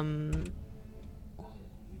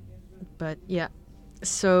 But yeah,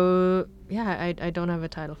 so yeah, I don't have a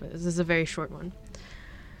title for this. This is a very short one.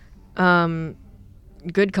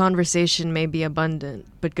 Good conversation may be abundant,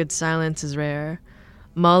 but good silence is rare.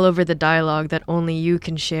 Mull over the dialogue that only you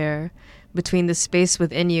can share, between the space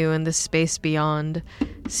within you and the space beyond.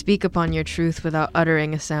 Speak upon your truth without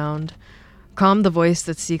uttering a sound. Calm the voice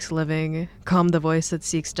that seeks living, calm the voice that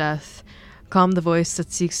seeks death, calm the voice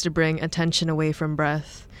that seeks to bring attention away from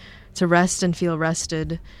breath. To rest and feel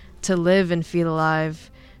rested, to live and feel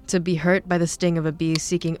alive, to be hurt by the sting of a bee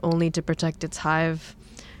seeking only to protect its hive.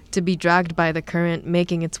 To be dragged by the current,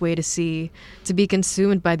 making its way to sea, to be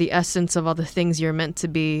consumed by the essence of all the things you're meant to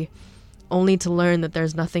be, only to learn that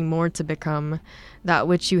there's nothing more to become. That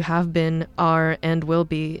which you have been, are, and will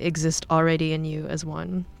be exist already in you as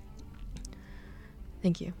one.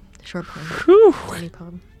 Thank you. Short poem. Any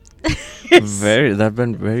poem. That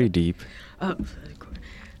went very deep. I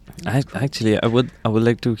would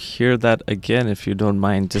like to hear that again if you don't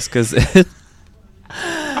mind, just because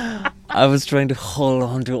I was trying to hold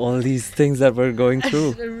on to all these things that we're going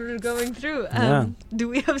through. Do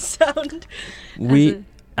we have sound?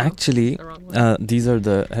 Actually, these are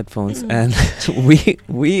the headphones, and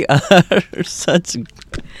we are such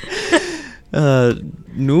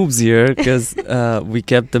noobs here, because we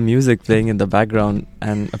kept the music playing in the background,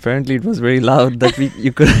 and apparently it was very loud that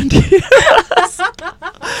you couldn't hear us.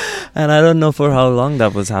 And I don't know for how long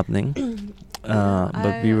that was happening,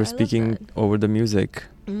 but we were speaking over the music.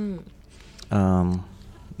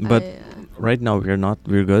 But right now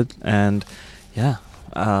we're good, and yeah.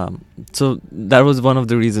 So that was one of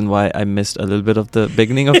the reasons why I missed a little bit of the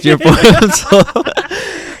beginning of your poem. So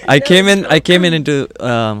I came in into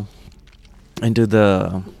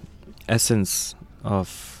the essence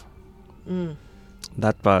of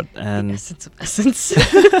that part, and the essence of essence.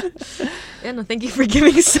 Yeah, no, thank you for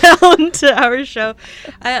giving sound to our show.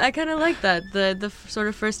 I kind of like that. The sort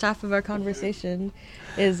of first half of our conversation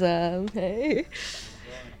is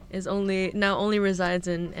only resides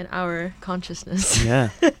in our consciousness. Yeah.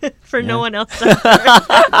 For no one else.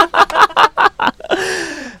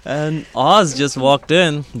 And Oz just walked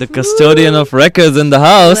in, the custodian of records in the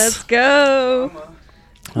house. Let's go.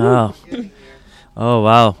 Wow. Oh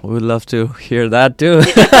wow, we would love to hear that too.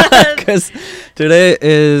 Because today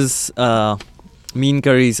is Mean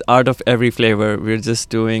Curry's Art of Every Flavor. We're just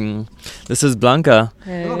doing. This is Blanca,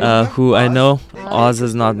 Hey. who I know Oz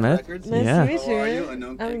has not met. Nice Yeah. to meet How are you? you.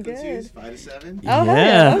 Unknown I'm Frequencies, good. 5 to 7. Oh,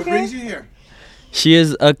 Yeah. What brings you here? She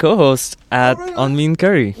is a co-host at on Mean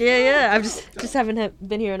Curry. Yeah. I've just haven't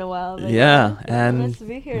been here in a while. But Yeah, and nice to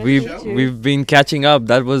be here. we've been catching up.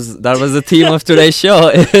 That was the theme of today's show.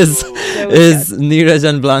 Is Neeraj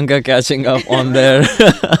and Blanca catching up on their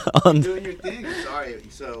on? Doing your thing. Sorry.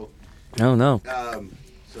 So, Oh no.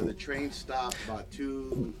 so the train stopped about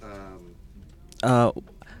 2.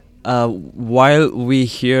 While we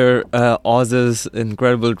hear Oz's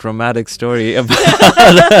incredible traumatic story about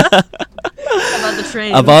About the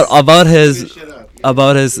train.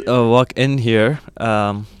 about his walk in here,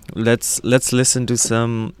 let's listen to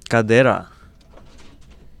some Cadera.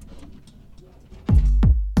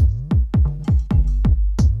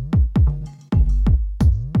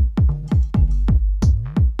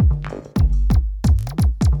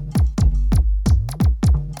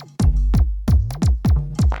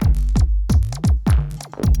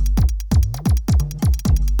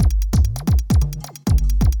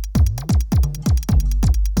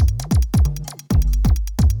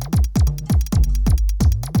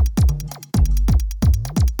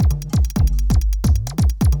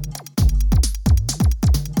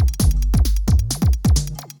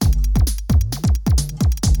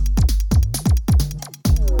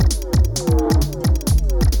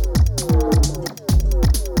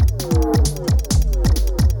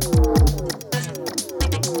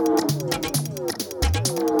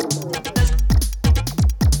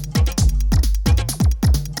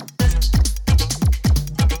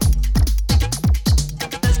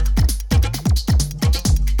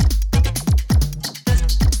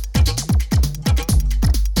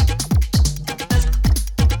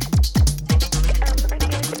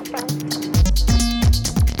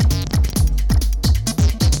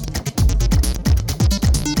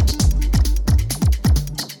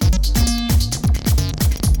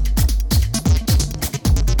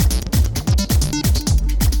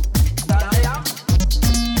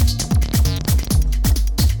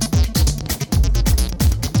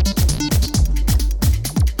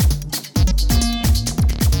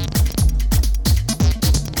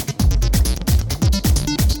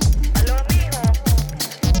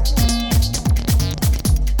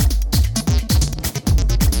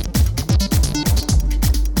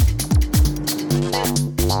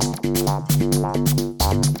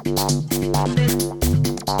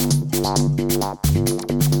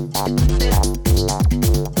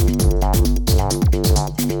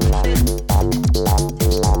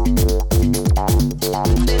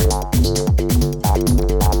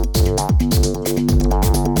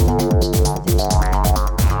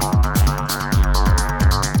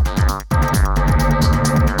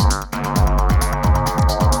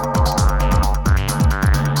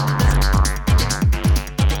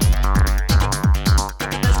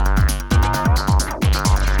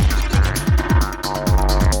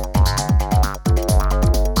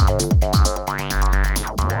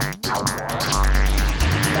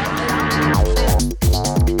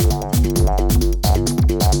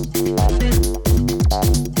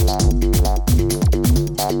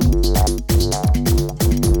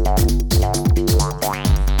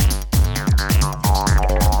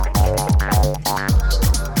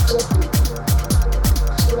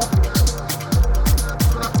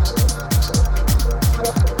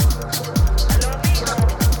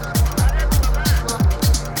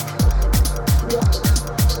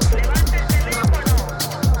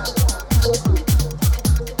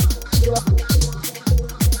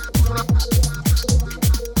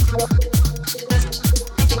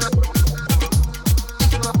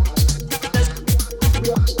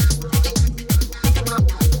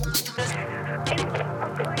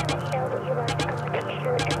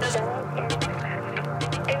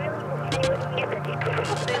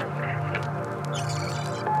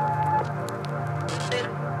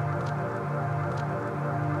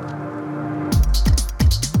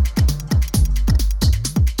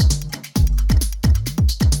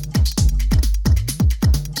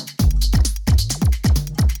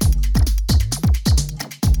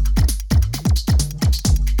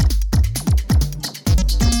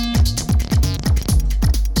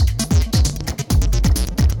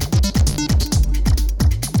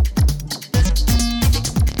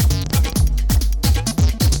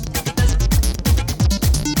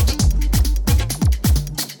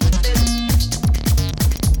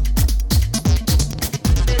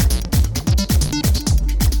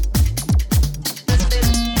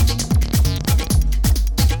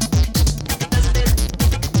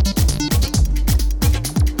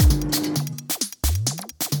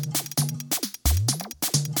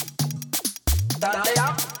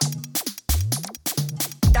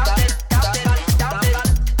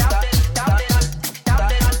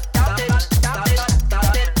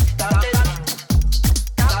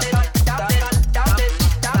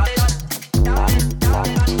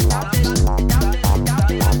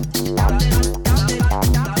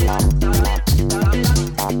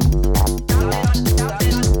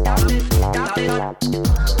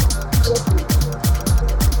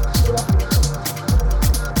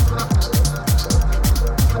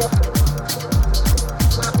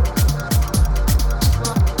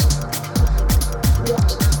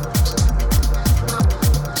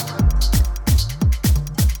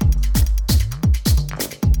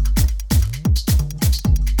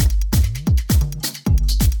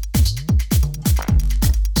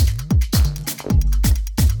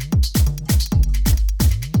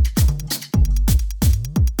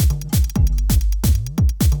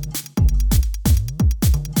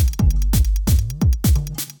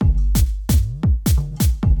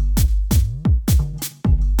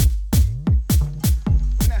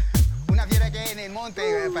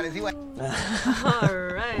 right.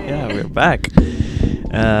 Yeah, we're back.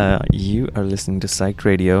 You are listening to Psyched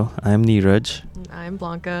Radio. I'm Neeraj. I'm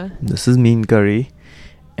Blanca. This is Mean Curry.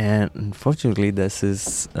 And unfortunately, this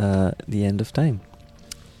is the end of time.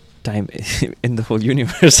 Time in the whole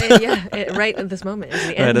universe. Right at this moment is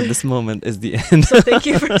the Right end. at this moment is the end. So thank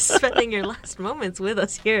you for spending your last moments with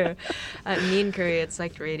us here at Mean Curry at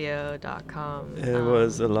psychedradio.com. It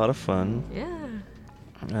was a lot of fun. Yeah.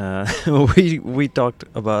 We talked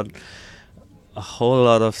about a whole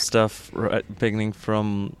lot of stuff, right, beginning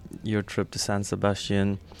from your trip to San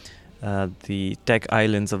Sebastian, the tech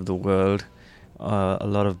islands of the world, a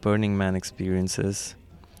lot of Burning Man experiences,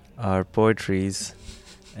 our poetries,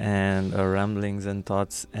 and our ramblings and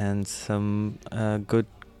thoughts, and some good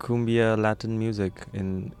cumbia Latin music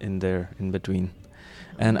in there in between.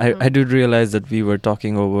 And I did realize that we were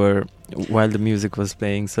talking over while the music was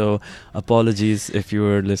playing, so apologies if you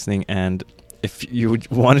were listening and if you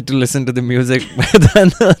wanted to listen to the music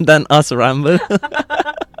than us ramble.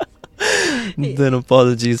 Then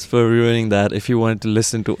apologies for ruining that. If you wanted to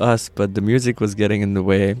listen to us but the music was getting in the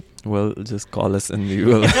way, well, just call us and we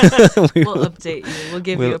will we'll update you. We'll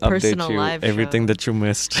give you a personal update you live everything show. that you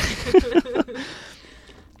missed.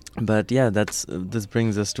 But yeah, this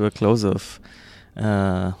brings us to a close of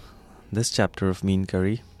this chapter of Mean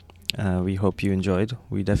Curry. We hope you enjoyed.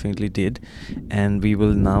 We definitely did. And we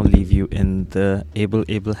will now leave you in the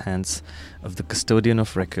able hands of the custodian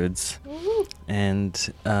of records. And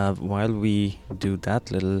while we do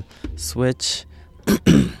that little switch,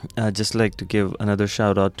 I'd just like to give another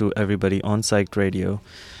shout out to everybody on Psyched Radio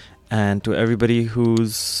and to everybody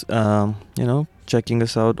who's, checking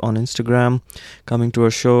us out on Instagram, coming to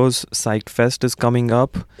our shows. Psyched Fest is coming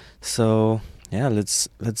up. So yeah, let's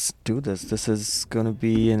do this. This is gonna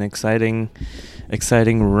be an exciting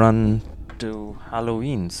run to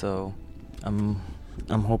Halloween. So I'm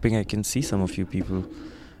hoping I can see some of you people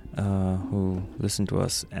who listen to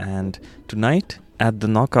us. And tonight at the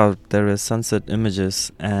Knockout there is Sunset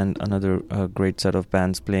Images and another great set of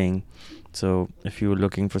bands playing. So if you're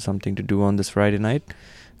looking for something to do on this Friday night,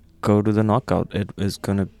 go to the Knockout. It is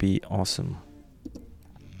gonna be awesome.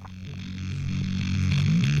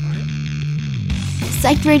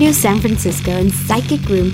 Psyched Radio San Francisco and Psychic Room